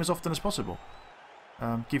his team as often as possible.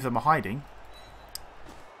 Give them a hiding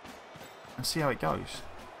and see how it goes.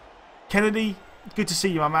 Kennedy, good to see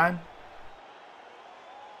you, my man.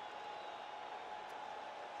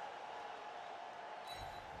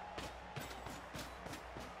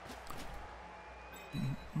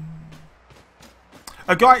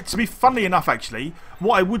 A guy, to be funnily enough, actually,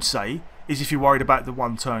 what I would say is if you're worried about the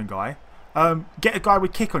one-turn guy, get a guy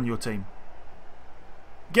with kick on your team.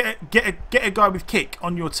 Get a guy with kick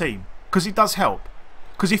on your team, because it does help.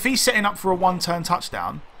 Because if he's setting up for a one-turn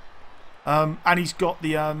touchdown, and he's got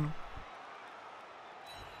the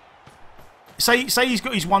say he's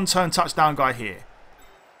got his one-turn touchdown guy here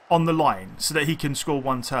on the line so that he can score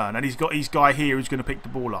one turn, and he's got his guy here who's going to pick the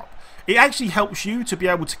ball up. It actually helps you to be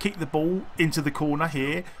able to kick the ball into the corner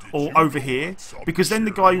here or over here, because then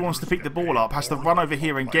the guy who wants to pick the ball up has to run over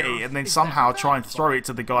here and get it, and then somehow try and throw it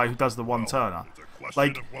to the guy who does the one-turner.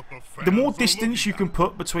 Like, the more distance you can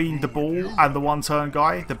put between the ball and the one-turn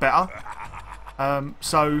guy, the better.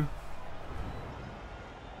 So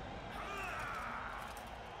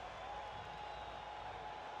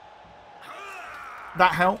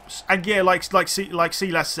that helps. And yeah, like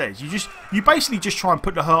Silas says, you basically just try and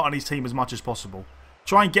put the hurt on his team as much as possible.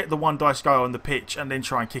 Try and get the one dice guy on the pitch and then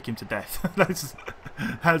try and kick him to death.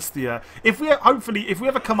 that's the if we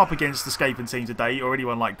ever come up against the Skaven team today or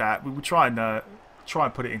anyone like that, we will try and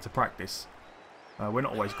put it into practice. We're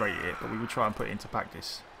not always great at it, but we will try and put it into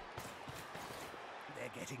practice. They're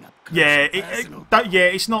getting up yeah,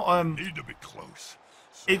 it's not Need to be close.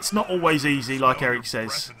 it's not always easy, like Eric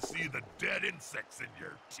says. And see the dead insects in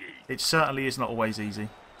your teeth. It certainly is not always easy.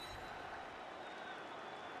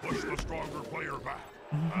 Push the stronger player back.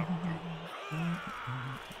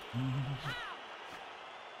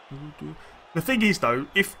 The thing is, though,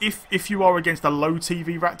 if you are against a low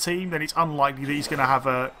TV rat team, then it's unlikely that he's going to have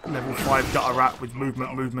a level 5 gutter rat with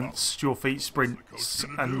movements, sure feet, sprints,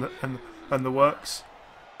 and the works.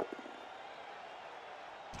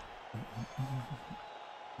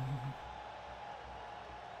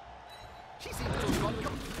 She seems to have gone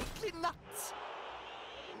completely nuts.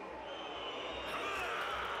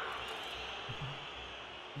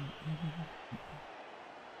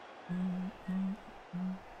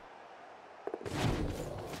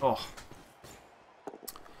 Oh.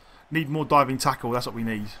 Need more diving tackle, that's what we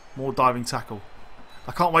need. More diving tackle.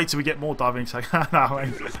 I can't wait till we get more diving tackle. No,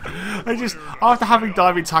 I just, after having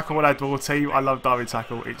diving tackle on our door team, I love diving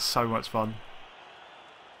tackle. It's so much fun.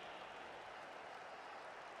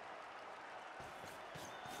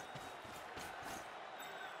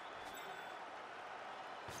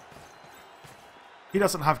 He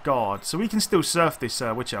doesn't have guard, so we can still surf this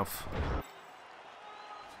witch elf.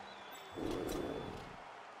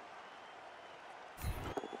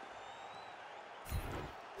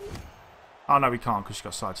 Oh no, we can't because she's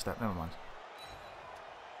got sidestep. Never mind.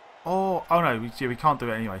 Oh no, we can't do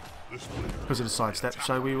it anyway because of the sidestep.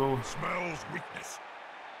 So we will. Smells weakness.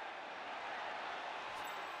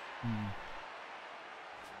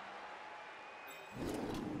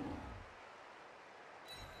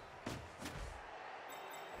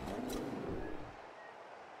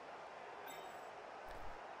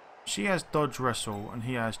 She has dodge wrestle and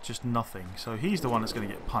he has just nothing. So he's the one that's going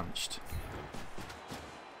to get punched.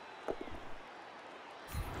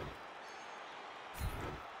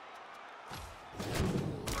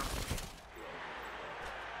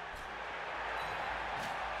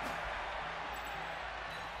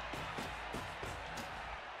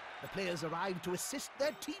 The players arrive to assist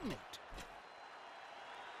their teammate.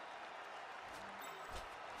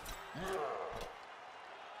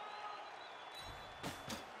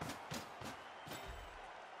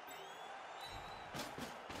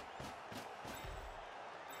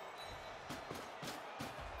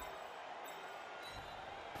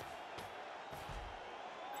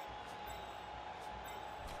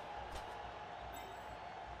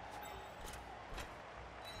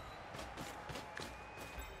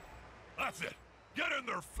 That's it. Get in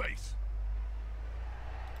their face.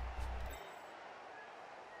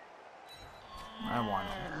 Why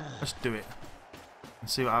not? Let's do it and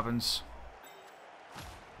see what happens.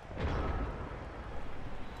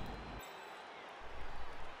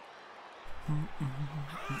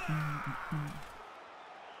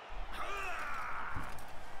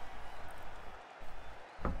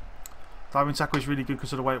 Diving tackle is really good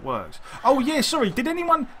because of the way it works. Oh yeah, sorry. Did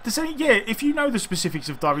anyone? Yeah, if you know the specifics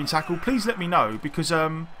of diving tackle, please let me know because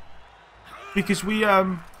we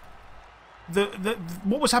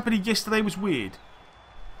what was happening yesterday was weird.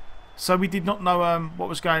 So we did not know what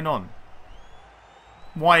was going on.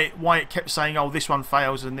 Why it kept saying, oh, this one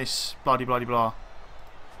fails and this blah blah blah blah.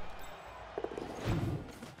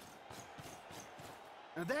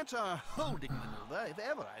 That's a holding maneuver, if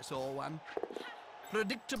ever I saw one.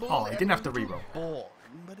 Predictable. Oh, he didn't have to reroll. Boring,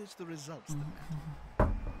 but it's the results that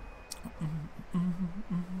matter.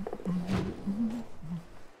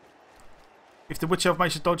 If the witch elf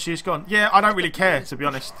makes a dodge, she is gone. Yeah, I don't really care, to be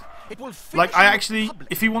honest. Like, I actually,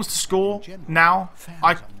 if he wants to score now,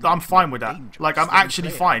 I'm fine with that. Like, I'm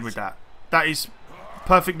actually fine with that. That is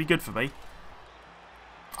perfectly good for me.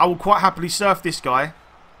 I will quite happily surf this guy,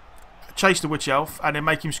 chase the witch elf, and then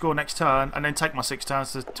make him score next turn, and then take my 6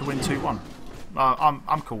 turns to win 2-1.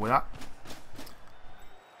 I'm cool with that.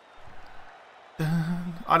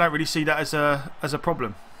 I don't really see that as a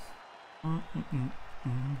problem.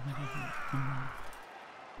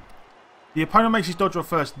 The opponent makes his dodge roll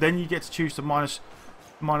first, then you get to choose the minus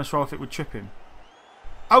roll if it would trip him.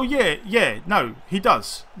 Oh yeah, no, he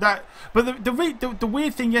does that. But the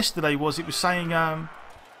weird thing yesterday was it was saying,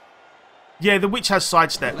 yeah, the witch has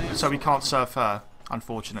sidestep, so we can't surf her,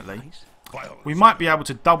 unfortunately. We might be able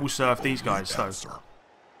to double surf these guys though.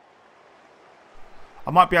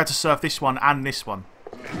 I might be able to surf this one and this one.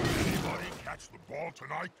 Anybody catch the ball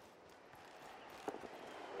tonight?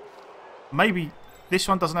 Maybe this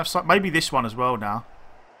one doesn't have side. Maybe this one as well now.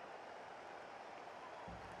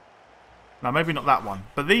 No, maybe not that one.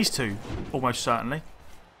 But these two, almost certainly.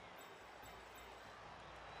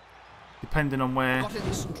 Depending on where.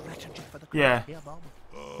 Yeah.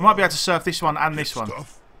 We might be able to surf this one and this one.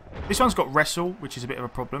 This one's got wrestle, which is a bit of a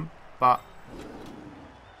problem, but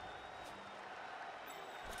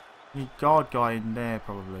need guard guy in there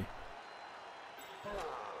probably.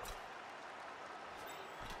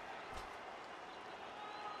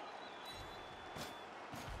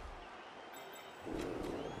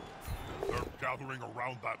 They're gathering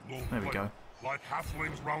around that lone There we player. go. like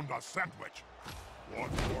halflings round a sandwich. One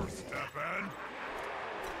more step and...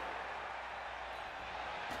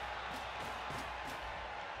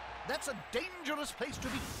 That's a dangerous place to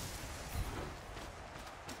be.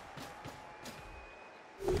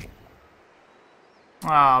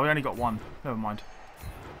 Ah, we only got one. Never mind.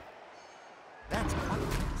 That's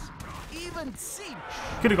pointless. Even siege.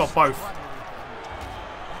 Could have got both.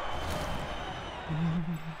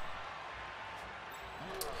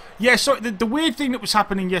 Yeah, so the weird thing that was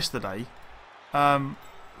happening yesterday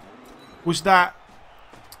was that,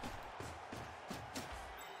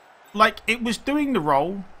 like, it was doing the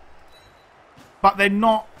roll, but they're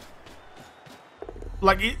not,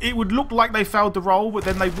 like, it would look like they failed the roll, but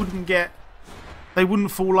then they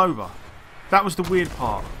wouldn't fall over. That was the weird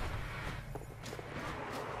part.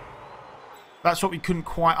 That's what we couldn't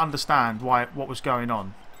quite understand, what was going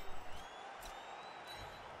on.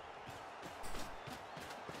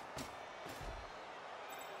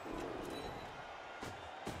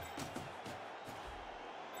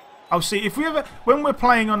 Oh, see, if we ever, when we're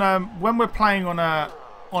playing on our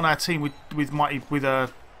team with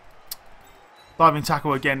diving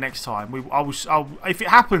tackle again next time, if it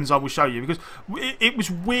happens, I will show you, because it was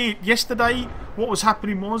weird yesterday. What was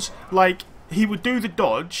happening was, like, he would do the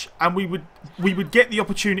dodge, and we would get the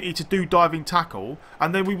opportunity to do diving tackle,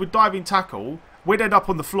 and then we would diving tackle. We'd end up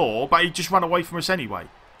on the floor, but he'd just run away from us anyway,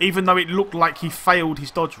 even though it looked like he failed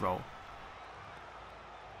his dodge roll.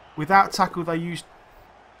 Without tackle, they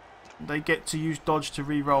get to use dodge to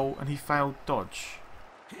re-roll, and he failed dodge.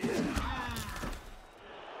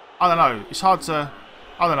 I don't know. It's hard to...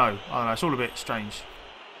 I don't know. It's all a bit strange.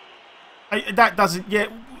 That doesn't... Yeah,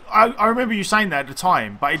 I remember you saying that at the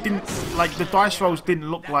time, but it didn't... Like, the dice rolls didn't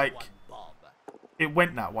look like it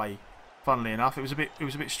went that way, funnily enough. It was a bit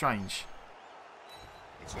strange.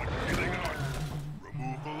 It's like peeling an onion.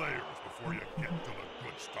 Remove the layers before you get to the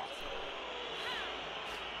good stuff.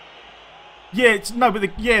 Yeah,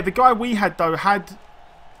 the guy we had though had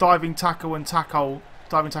diving tackle and tackle,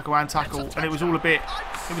 and it was all a bit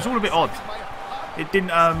odd. It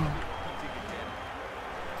didn't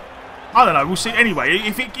I don't know. We'll see. Anyway,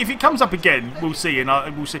 if it comes up again, we'll see, and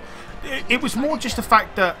we'll see. It was more just the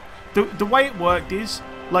fact that the way it worked is,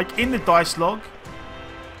 like, in the dice log.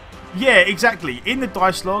 Yeah, exactly. In the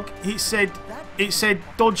dice log, it said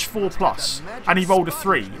dodge 4+, and he rolled a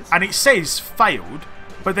 3, and it says failed.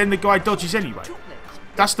 But then the guy dodges anyway.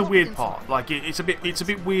 That's the weird part. Like, it's a bit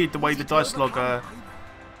weird the way the dice log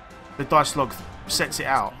sets it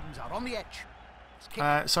out.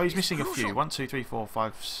 So he's missing a few. 1, 2, 3, 4,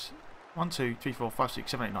 5. 1, 2, 3, 4, 5,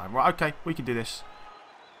 6, 7, 8, 9. Right, okay, we can do this.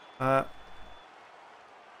 Because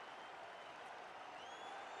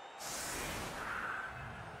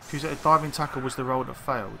a diving tackle was the roll that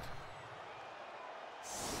failed.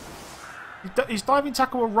 Is diving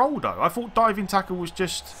tackle a roll though? I thought diving tackle was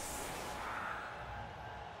just...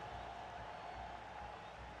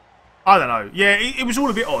 I don't know. Yeah, it was all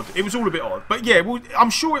a bit odd. But yeah, I'm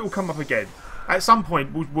sure it will come up again. At some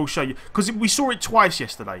point, we'll show you. Because we saw it twice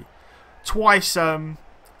yesterday. Twice,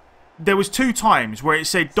 there was 2 times where it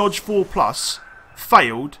said dodge 4+,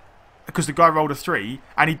 failed, because the guy rolled a 3,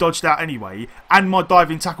 and he dodged out anyway, and my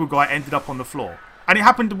diving tackle guy ended up on the floor. And it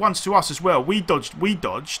happened once to us as well. We dodged,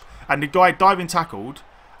 and the guy diving tackled,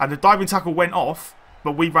 and the diving tackle went off,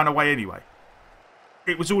 but we ran away anyway.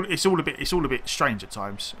 It's all a bit strange at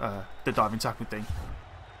times. The diving tackle thing.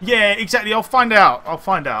 Yeah, exactly. I'll find out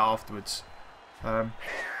afterwards.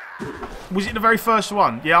 Was it the very first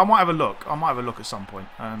one? Yeah, I might have a look. At some point.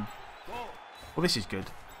 Well, this is good.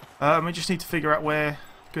 We just need to figure out where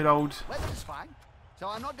good old. Weather's fine, so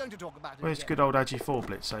I'm not going to talk about it. Where's again. good old Agi 4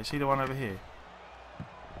 Blitz? Is he the one over here?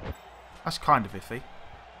 That's kind of iffy.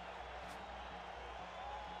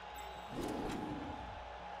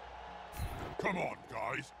 Come on,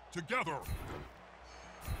 guys. Together.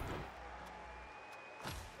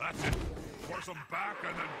 That's it. Force them back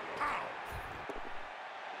and then pow!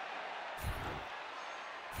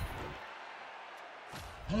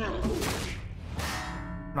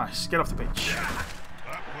 Nice. Get off the pitch.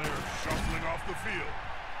 That player's shuffling off the field.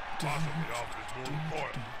 Possibly off his mortal coil.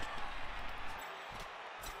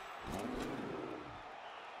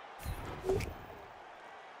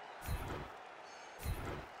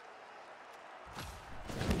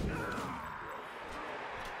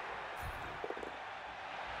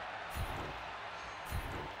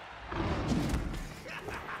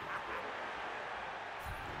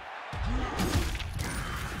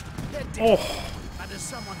 Oh! And as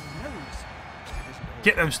someone who knows,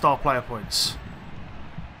 Get them star player points.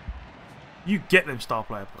 You get them star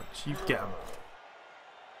player points. You get them.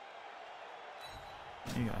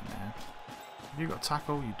 You go, man. You got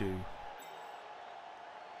tackle? You do.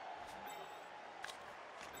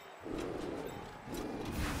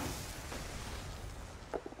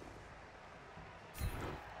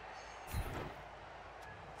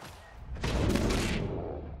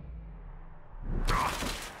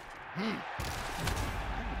 I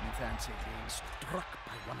wouldn't fancy being struck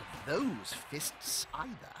by one of those fists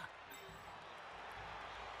either.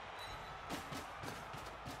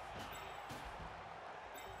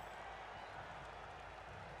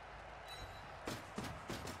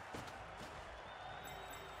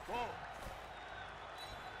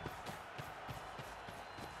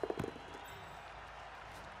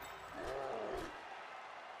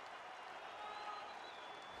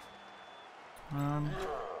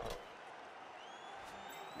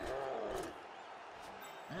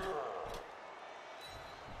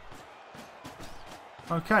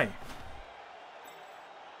 Okay.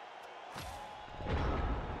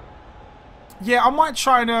 Yeah, I might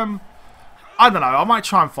try and I don't know. I might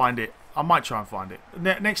try and find it.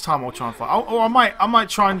 Next time I'll try and find. Or I might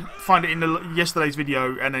try and find it in yesterday's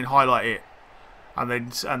video and then highlight it, and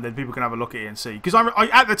then people can have a look at it and see. Because I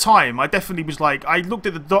at the time I definitely was like I looked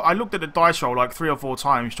at the dice roll like 3 or 4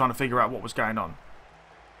 times trying to figure out what was going on.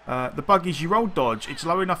 The bug is you roll dodge. It's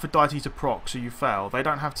low enough for deity to proc, so you fail. They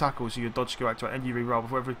don't have tackles, so your dodge skill activate and you re-roll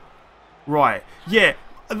before every. Right? Yeah.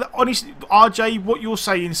 Honestly, RJ, what you're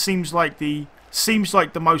saying seems like the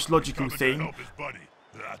most logical thing.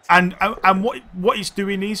 And what it's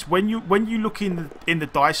doing is when you look in the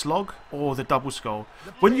dice log or the double skull,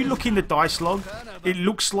 when you look in the dice log, it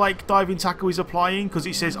looks like diving tackle is applying because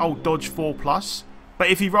it says dodge 4+. But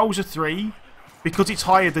if he rolls a 3, because it's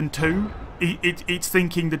higher than 2, it's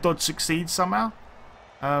thinking the dodge succeeds somehow.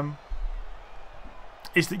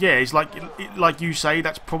 It's like you say,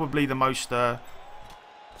 that's probably the most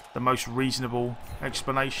reasonable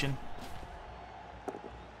explanation.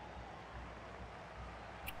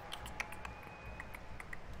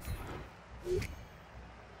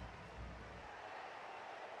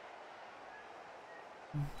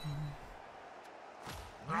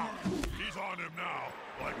 He's on him now,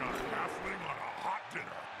 like a halfling on a hot dinner.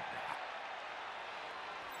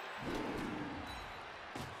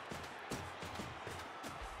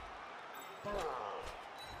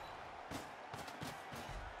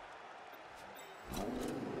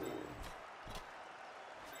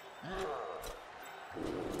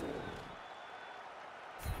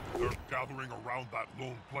 They're gathering around that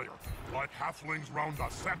lone player, like halflings round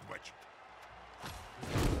a sandwich.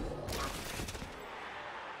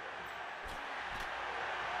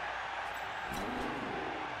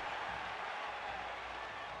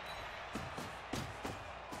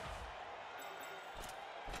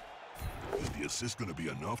 Is the assist going to be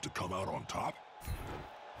enough to come out on top?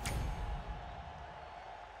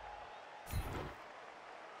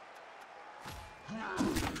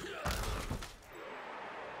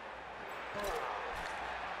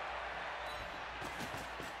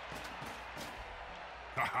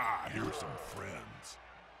 Haha, here's some friends.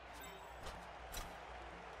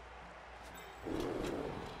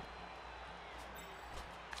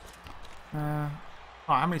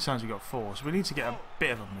 How many times we got 4? So we need to get a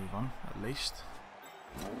bit of a move on, at least.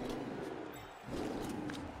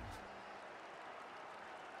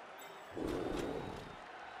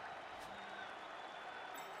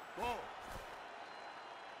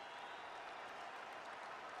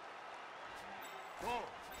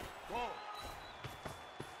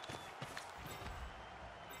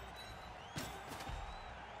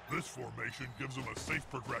 This formation gives them a safe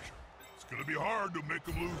progression. It's going to be hard to make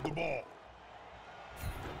them lose the ball.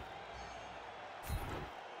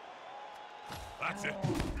 That's it.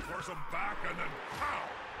 Force them back and then pow!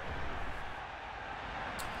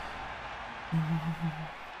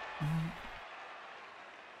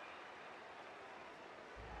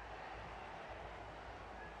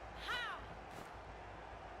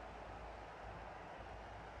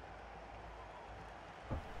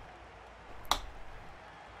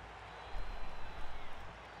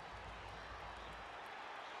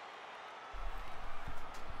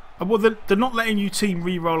 Well, the not letting you team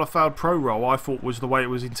re-roll a failed pro roll, I thought was the way it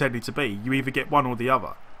was intended to be. You either get one or the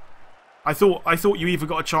other. I thought you either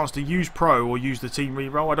got a chance to use pro or use the team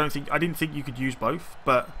re-roll. I didn't think you could use both,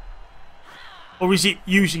 but or is it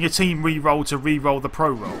using a team re-roll to re-roll the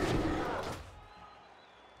pro roll?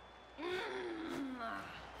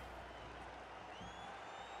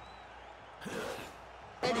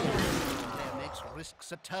 There makes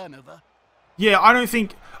risks a turnover. Yeah, I don't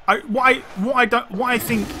think what I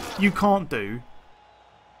think you can't do.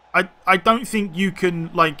 I don't think you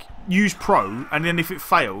can like use pro and then if it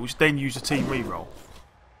fails, then use a team reroll.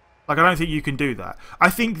 Like, I don't think you can do that. I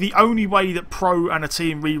think the only way that Pro and a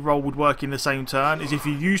team reroll would work in the same turn is if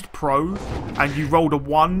you used Pro and you rolled a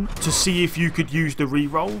 1 to see if you could use the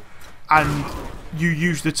reroll, and you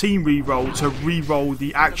use the team reroll to reroll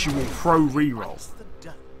the actual Pro reroll.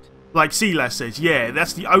 Like Sealas says, yeah,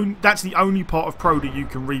 that's the only part of Pro that you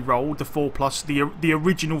can reroll, the 4+, the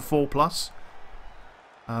original 4+.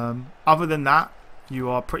 Other than that, you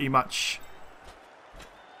are pretty much...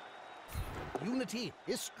 Unity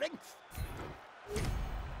is strength.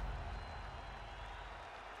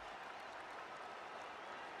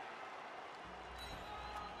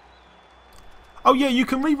 Oh yeah, you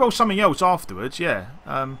can re-roll something else afterwards, yeah.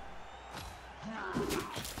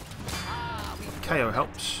 KO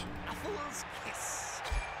helps.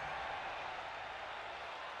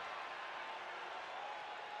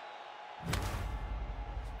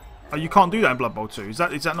 Oh, you can't do that in Blood Bowl 2. Is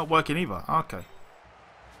that not working either? Okay.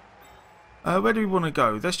 Where do we want to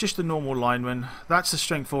go? That's just the normal lineman. That's the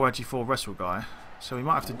Strength 4, Agi 4 Wrestle guy. So we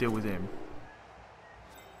might have to deal with him.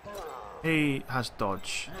 He has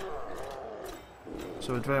dodge.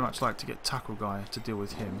 So I'd very much like to get Tackle guy to deal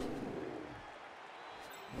with him.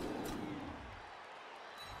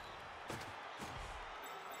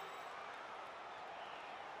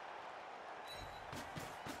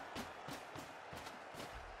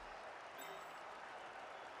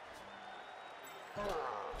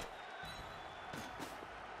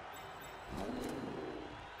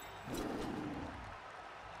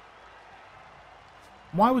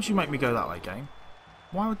 Why would you make me go that way, game?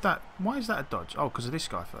 Why is that a dodge? Oh, because of this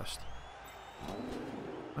guy first.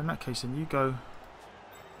 In that case, then you go...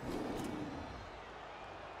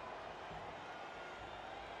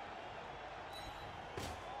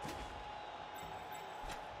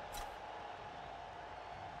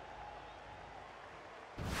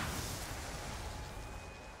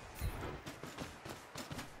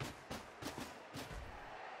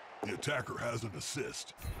 The attacker has an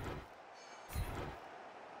assist.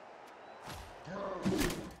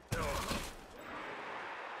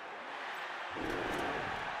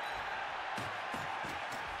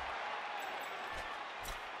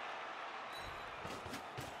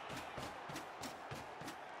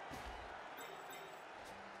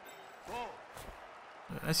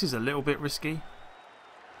 This is a little bit risky.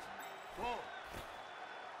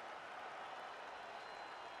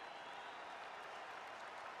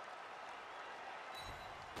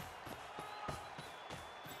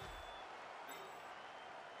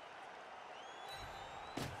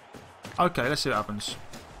 Okay, let's see what happens.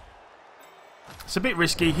 It's a bit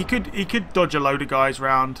risky. He could dodge a load of guys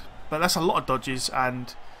round, but that's a lot of dodges,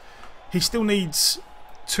 and he still needs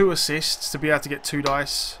 2 assists to be able to get 2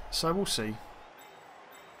 dice. So we'll see.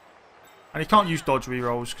 And he can't use dodge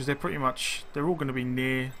rerolls because they're all going to be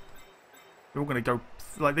near. They're all going to go,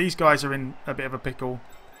 like, these guys are in a bit of a pickle.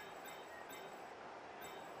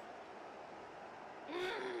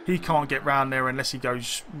 He can't get round there unless he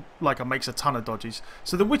goes, like, and makes a ton of dodges.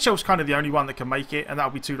 So the Witch Elf's kind of the only one that can make it, and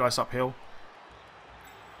that'll be 2 dice uphill.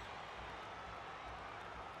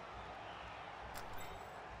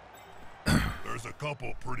 There's a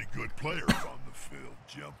couple pretty good players on the field,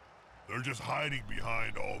 Jim. They're just hiding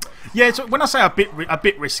behind all that. Yeah, so when I say a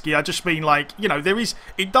bit risky, I just mean, like, you know,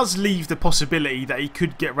 it does leave the possibility that he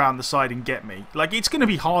could get round the side and get me. Like, it's going to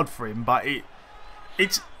be hard for him, but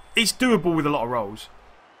it's doable with a lot of rolls.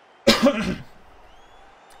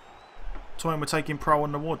 Toying we're taking Pro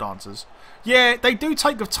on the War Dancers. Yeah, they do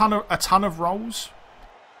take a ton of rolls,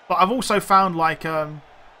 but I've also found, like, with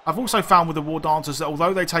the War Dancers that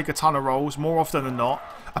although they take a ton of rolls, more often than not,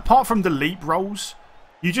 apart from the leap rolls,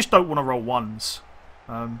 you just don't want to roll 1s.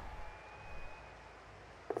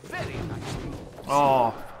 Very nice.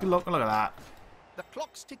 Oh, look at that. The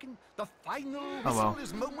clock's ticking. The final whistle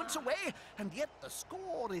is moments away, and yet the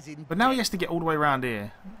score is in. But now he has to get all the way around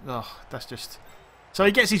here. Ugh, that's just. So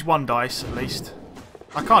he gets his 1 dice at least.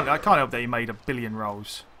 I can't help that he made a billion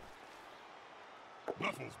rolls.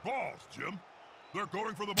 Nuffles balls, Jim. They're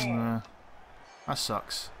going for the ball. That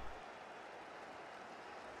sucks.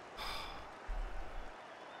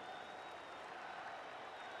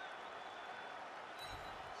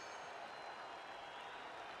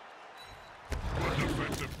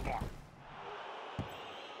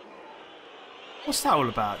 What's that all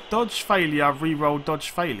about? Dodge failure, re-roll, dodge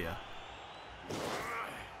failure.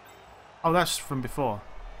 Oh, that's from before.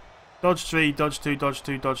 Dodge 3, dodge 2, dodge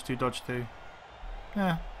 2, dodge 2, dodge 2.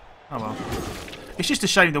 Yeah. Oh well. It's just a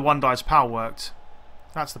shame the 1 dice power worked.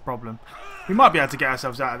 That's the problem. We might be able to get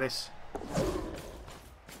ourselves out of this.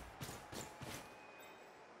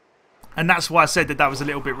 And that's why I said that was a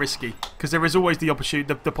little bit risky. Because there is always the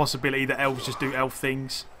possibility that elves just do elf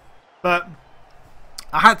things. But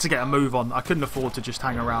I had to get a move on. I couldn't afford to just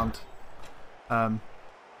hang around and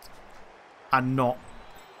not.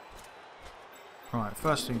 Right,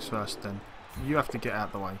 first things first then. You have to get out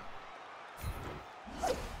of the way.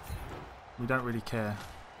 We don't really care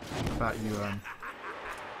about you.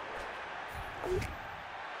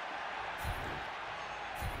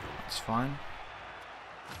 It's fine.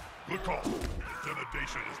 Good call.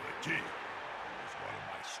 Intimidation is the key. It's one of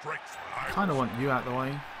my strengths when I Kind of want you out of the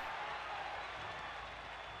way.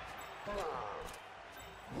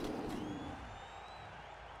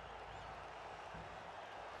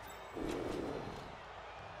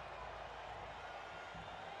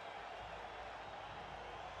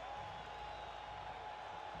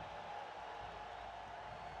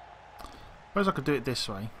 Suppose I could do it this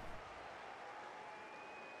way.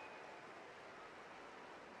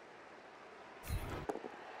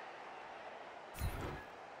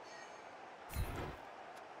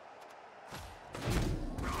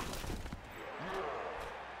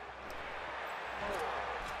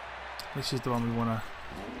 This is the one we want to.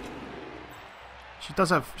 She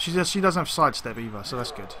doesn't have sidestep either, so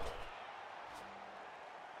that's good.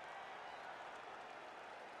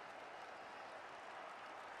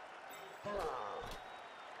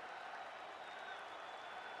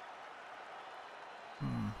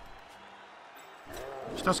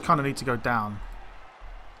 She does kind of need to go down.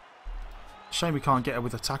 Shame we can't get her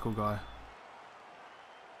with a tackle guy.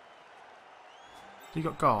 He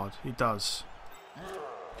got guard? He does.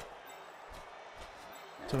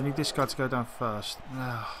 So we need this guy to go down first.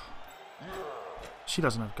 Ugh. She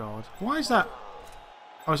doesn't have guard. Why is that?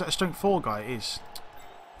 Oh, is that a strength 4 guy? It is.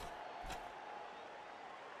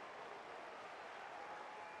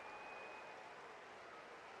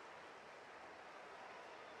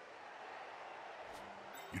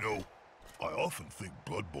 You know, I often think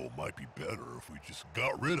Blood Bowl might be better if we just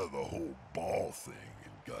got rid of the whole ball thing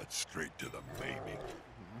and got straight to the maiming.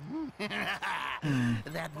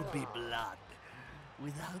 That would be blood.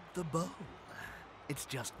 Without the bow. It's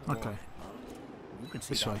just war. Okay. You can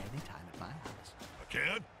see This that way. anytime at my house. I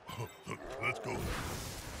can? Let's go.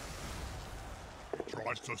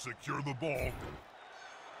 Tries to secure the ball.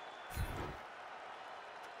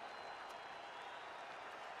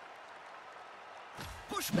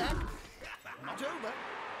 Push back. Not over.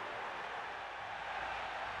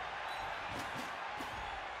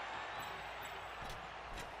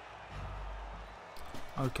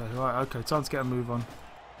 Okay, right, okay, time to get a move on.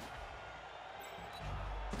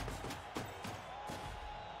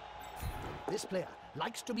 This player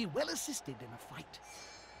likes to be well assisted in a fight.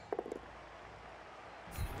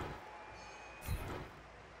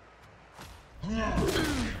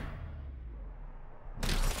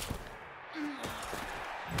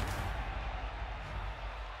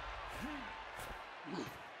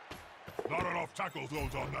 Not enough tackle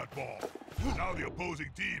zones on that ball. Now the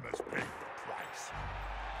opposing team has paid the price.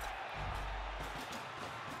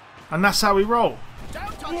 And that's how we roll.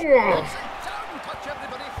 Down touch. Down touch,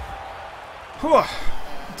 everybody. Whew.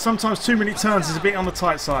 Sometimes 2 minute turns is a bit on the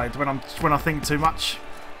tight side when I think too much.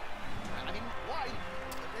 I mean, why?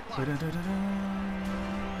 We're in the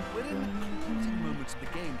closing moments of the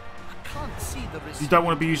game. I can't see the risk. You don't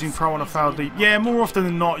want to be using pro on a foul leap. Yeah, more often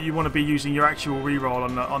than not, you want to be using your actual reroll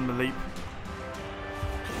on the leap.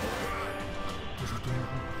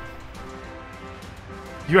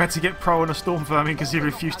 You had to get pro on a storm vermin because you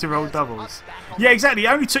refused to roll doubles. Yeah, exactly. It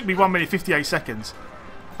only took me 1 minute 58 seconds.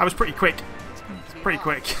 That was pretty quick. Pretty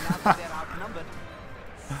quick. Despite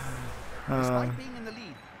being in the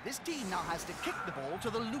lead, this team now has to kick the ball to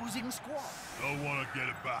the losing squad. They'll want to get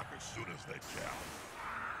it back as soon as they can.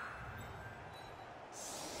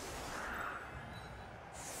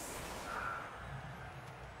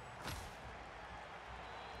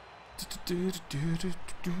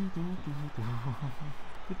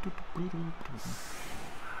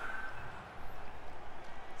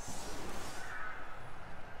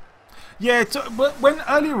 Yeah, when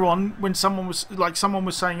earlier on, when someone was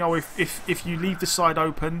saying, oh, if you leave the side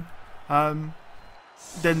open, then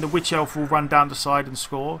the witch elf will run down the side and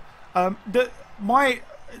score.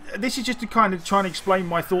 This is just to kind of try and explain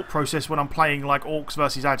my thought process when I'm playing like Orcs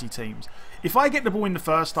versus Agi teams. If I get the ball in the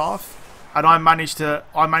first half and I manage to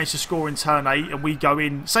score in turn 8 and we go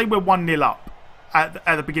in, say we're 1-0 up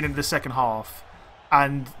at the beginning of the second half,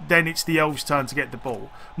 and then it's the elves' turn to get the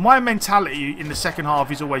ball. My mentality in the second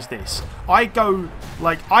half is always this. I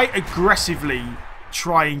aggressively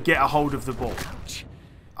try and get a hold of the ball.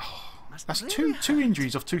 Oh, that's two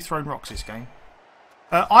injuries off 2 thrown rocks this game.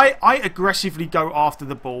 I aggressively go after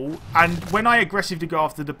the ball, and when I aggressively go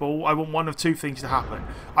after the ball, I want one of 2 things to happen.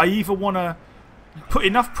 I either want to put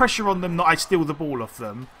enough pressure on them that I steal the ball off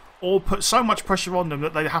them, or put so much pressure on them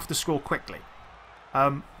that they have to score quickly.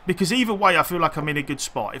 Because either way, I feel like I'm in a good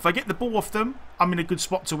spot. If I get the ball off them, I'm in a good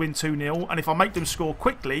spot to win 2-0. And if I make them score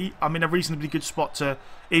quickly, I'm in a reasonably good spot to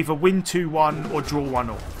either win 2-1 or draw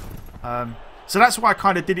 1-0. So that's why I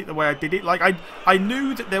kind of did it the way I did it. Like I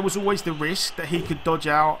knew that there was always the risk that he could dodge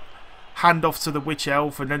out, hand off to the Witch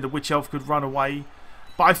Elf, and then the Witch Elf could run away.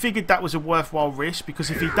 But I figured that was a worthwhile risk, because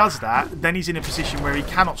if he does that, then he's in a position where he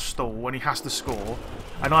cannot stall and he has to score.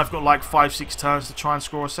 And I've got like 5-6 turns to try and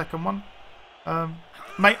score a second one.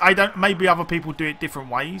 Maybe other people do it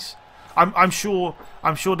different ways. I'm sure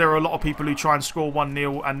there are a lot of people who try and score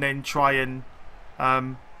 1-0 and then try and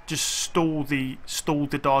just stall the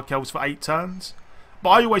Dark Elves for 8 turns. But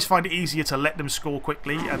I always find it easier to let them score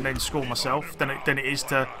quickly and then score myself than it is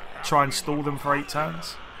to try and stall them for 8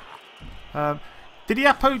 turns. Did he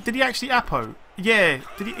actually Apo? Yeah.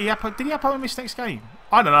 Did he Apo in this next game?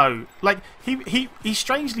 I don't know. Like he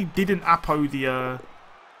strangely didn't Apo the.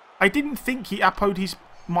 I didn't think he Apo'd his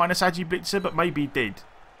minus Agi Blitzer, but maybe he did.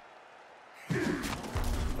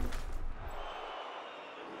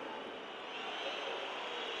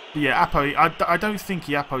 But yeah, Apo. I don't think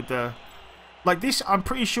he Apo'd the. Like this, I'm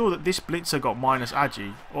pretty sure that this Blitzer got minus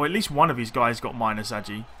Agi, or at least one of his guys got minus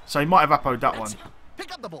Agi. So he might have Apo'd that one.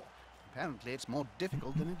 Pick up the ball. Apparently, it's more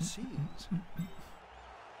difficult than it seems.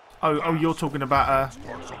 Oh, you're talking about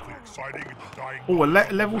a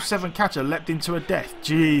level 7 catcher leapt into a death.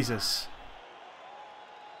 Jesus.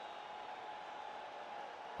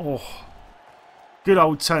 Oh, good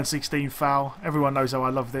old turn 16 foul. Everyone knows how I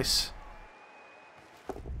love this.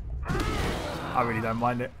 I really don't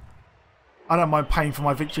mind it. I don't mind paying for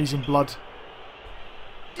my victories in blood.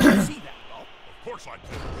 Did you see that, Bob? Of course I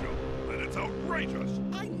did, Joe. And it's outrageous.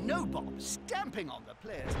 I know, Bob. Stamping on the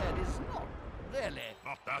player's head is not really.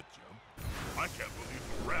 Not that, Jim. I can't believe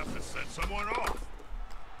the ref has sent someone off.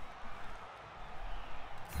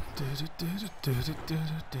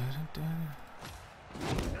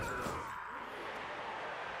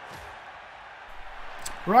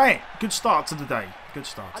 Right, good start to the day. Good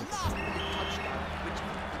start.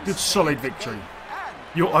 Good solid victory.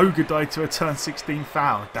 Your ogre died to a turn 16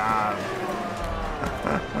 foul. Damn.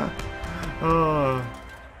 Oh.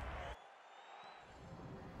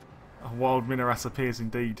 A wild Minoras appears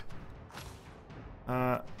indeed.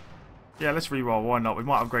 Yeah, let's reroll. Why not? We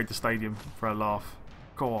might upgrade the stadium for a laugh.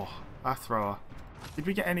 God, that thrower. Did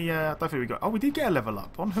we get any? I don't think we got. Oh, we did get a level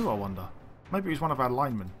up. On who, I wonder? Maybe it was one of our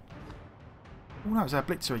linemen. Oh no, it's our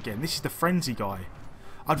blitzer again. This is the frenzy guy.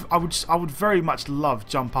 I would very much love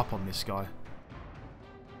jump up on this guy.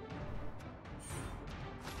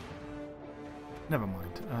 Never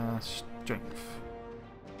mind. Strength.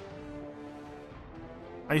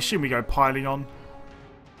 I assume we go piling on.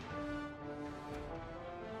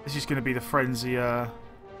 This is going to be the frenzy.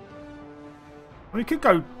 We could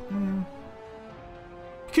go.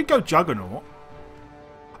 We could go Juggernaut.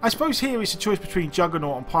 I suppose here it's a choice between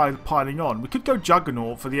Juggernaut and piling on. We could go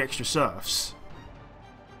Juggernaut for the extra serfs.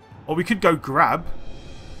 Or we could go Grab.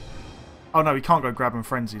 Oh no, we can't go Grab and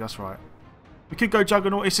Frenzy, that's right. We could go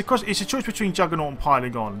Juggernaut. It's a choice between Juggernaut and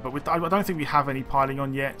piling on. But I don't think we have any piling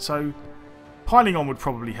on yet. So piling on would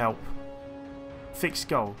probably help. Fixed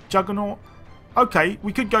goal. Juggernaut. Okay,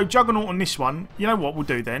 we could go Juggernaut on this one. You know what we'll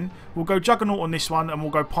do then? We'll go Juggernaut on this one and we'll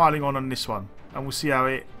go piling on this one. And we'll see how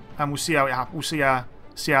it happens. We'll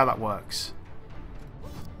see how that works.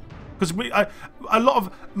 Because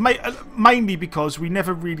mainly because we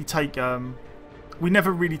never really take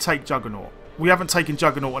Juggernaut. We haven't taken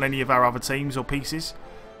Juggernaut on any of our other teams or pieces.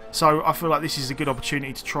 So I feel like this is a good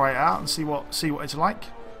opportunity to try it out and see what it's like.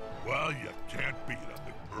 Well, you can't beat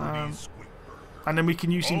a McBurney Squidburger. And then we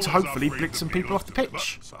can use him to hopefully blitz some people off the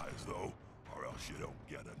pitch. Size, though, or else you don't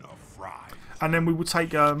get enough fries. And then we will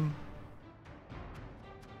take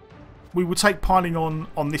piling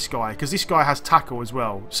on this guy, because this guy has tackle as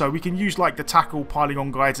well. So we can use like the tackle piling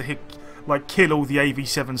on guy to kill all the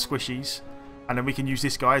AV7 squishies, and then we can use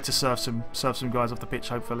this guy to serve some guys off the pitch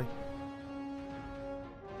hopefully.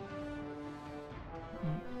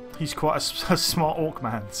 He's quite a smart orc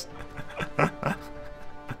man's.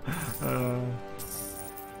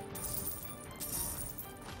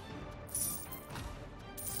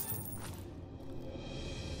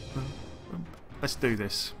 Let's do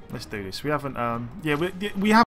this. We haven't. Yeah, we have.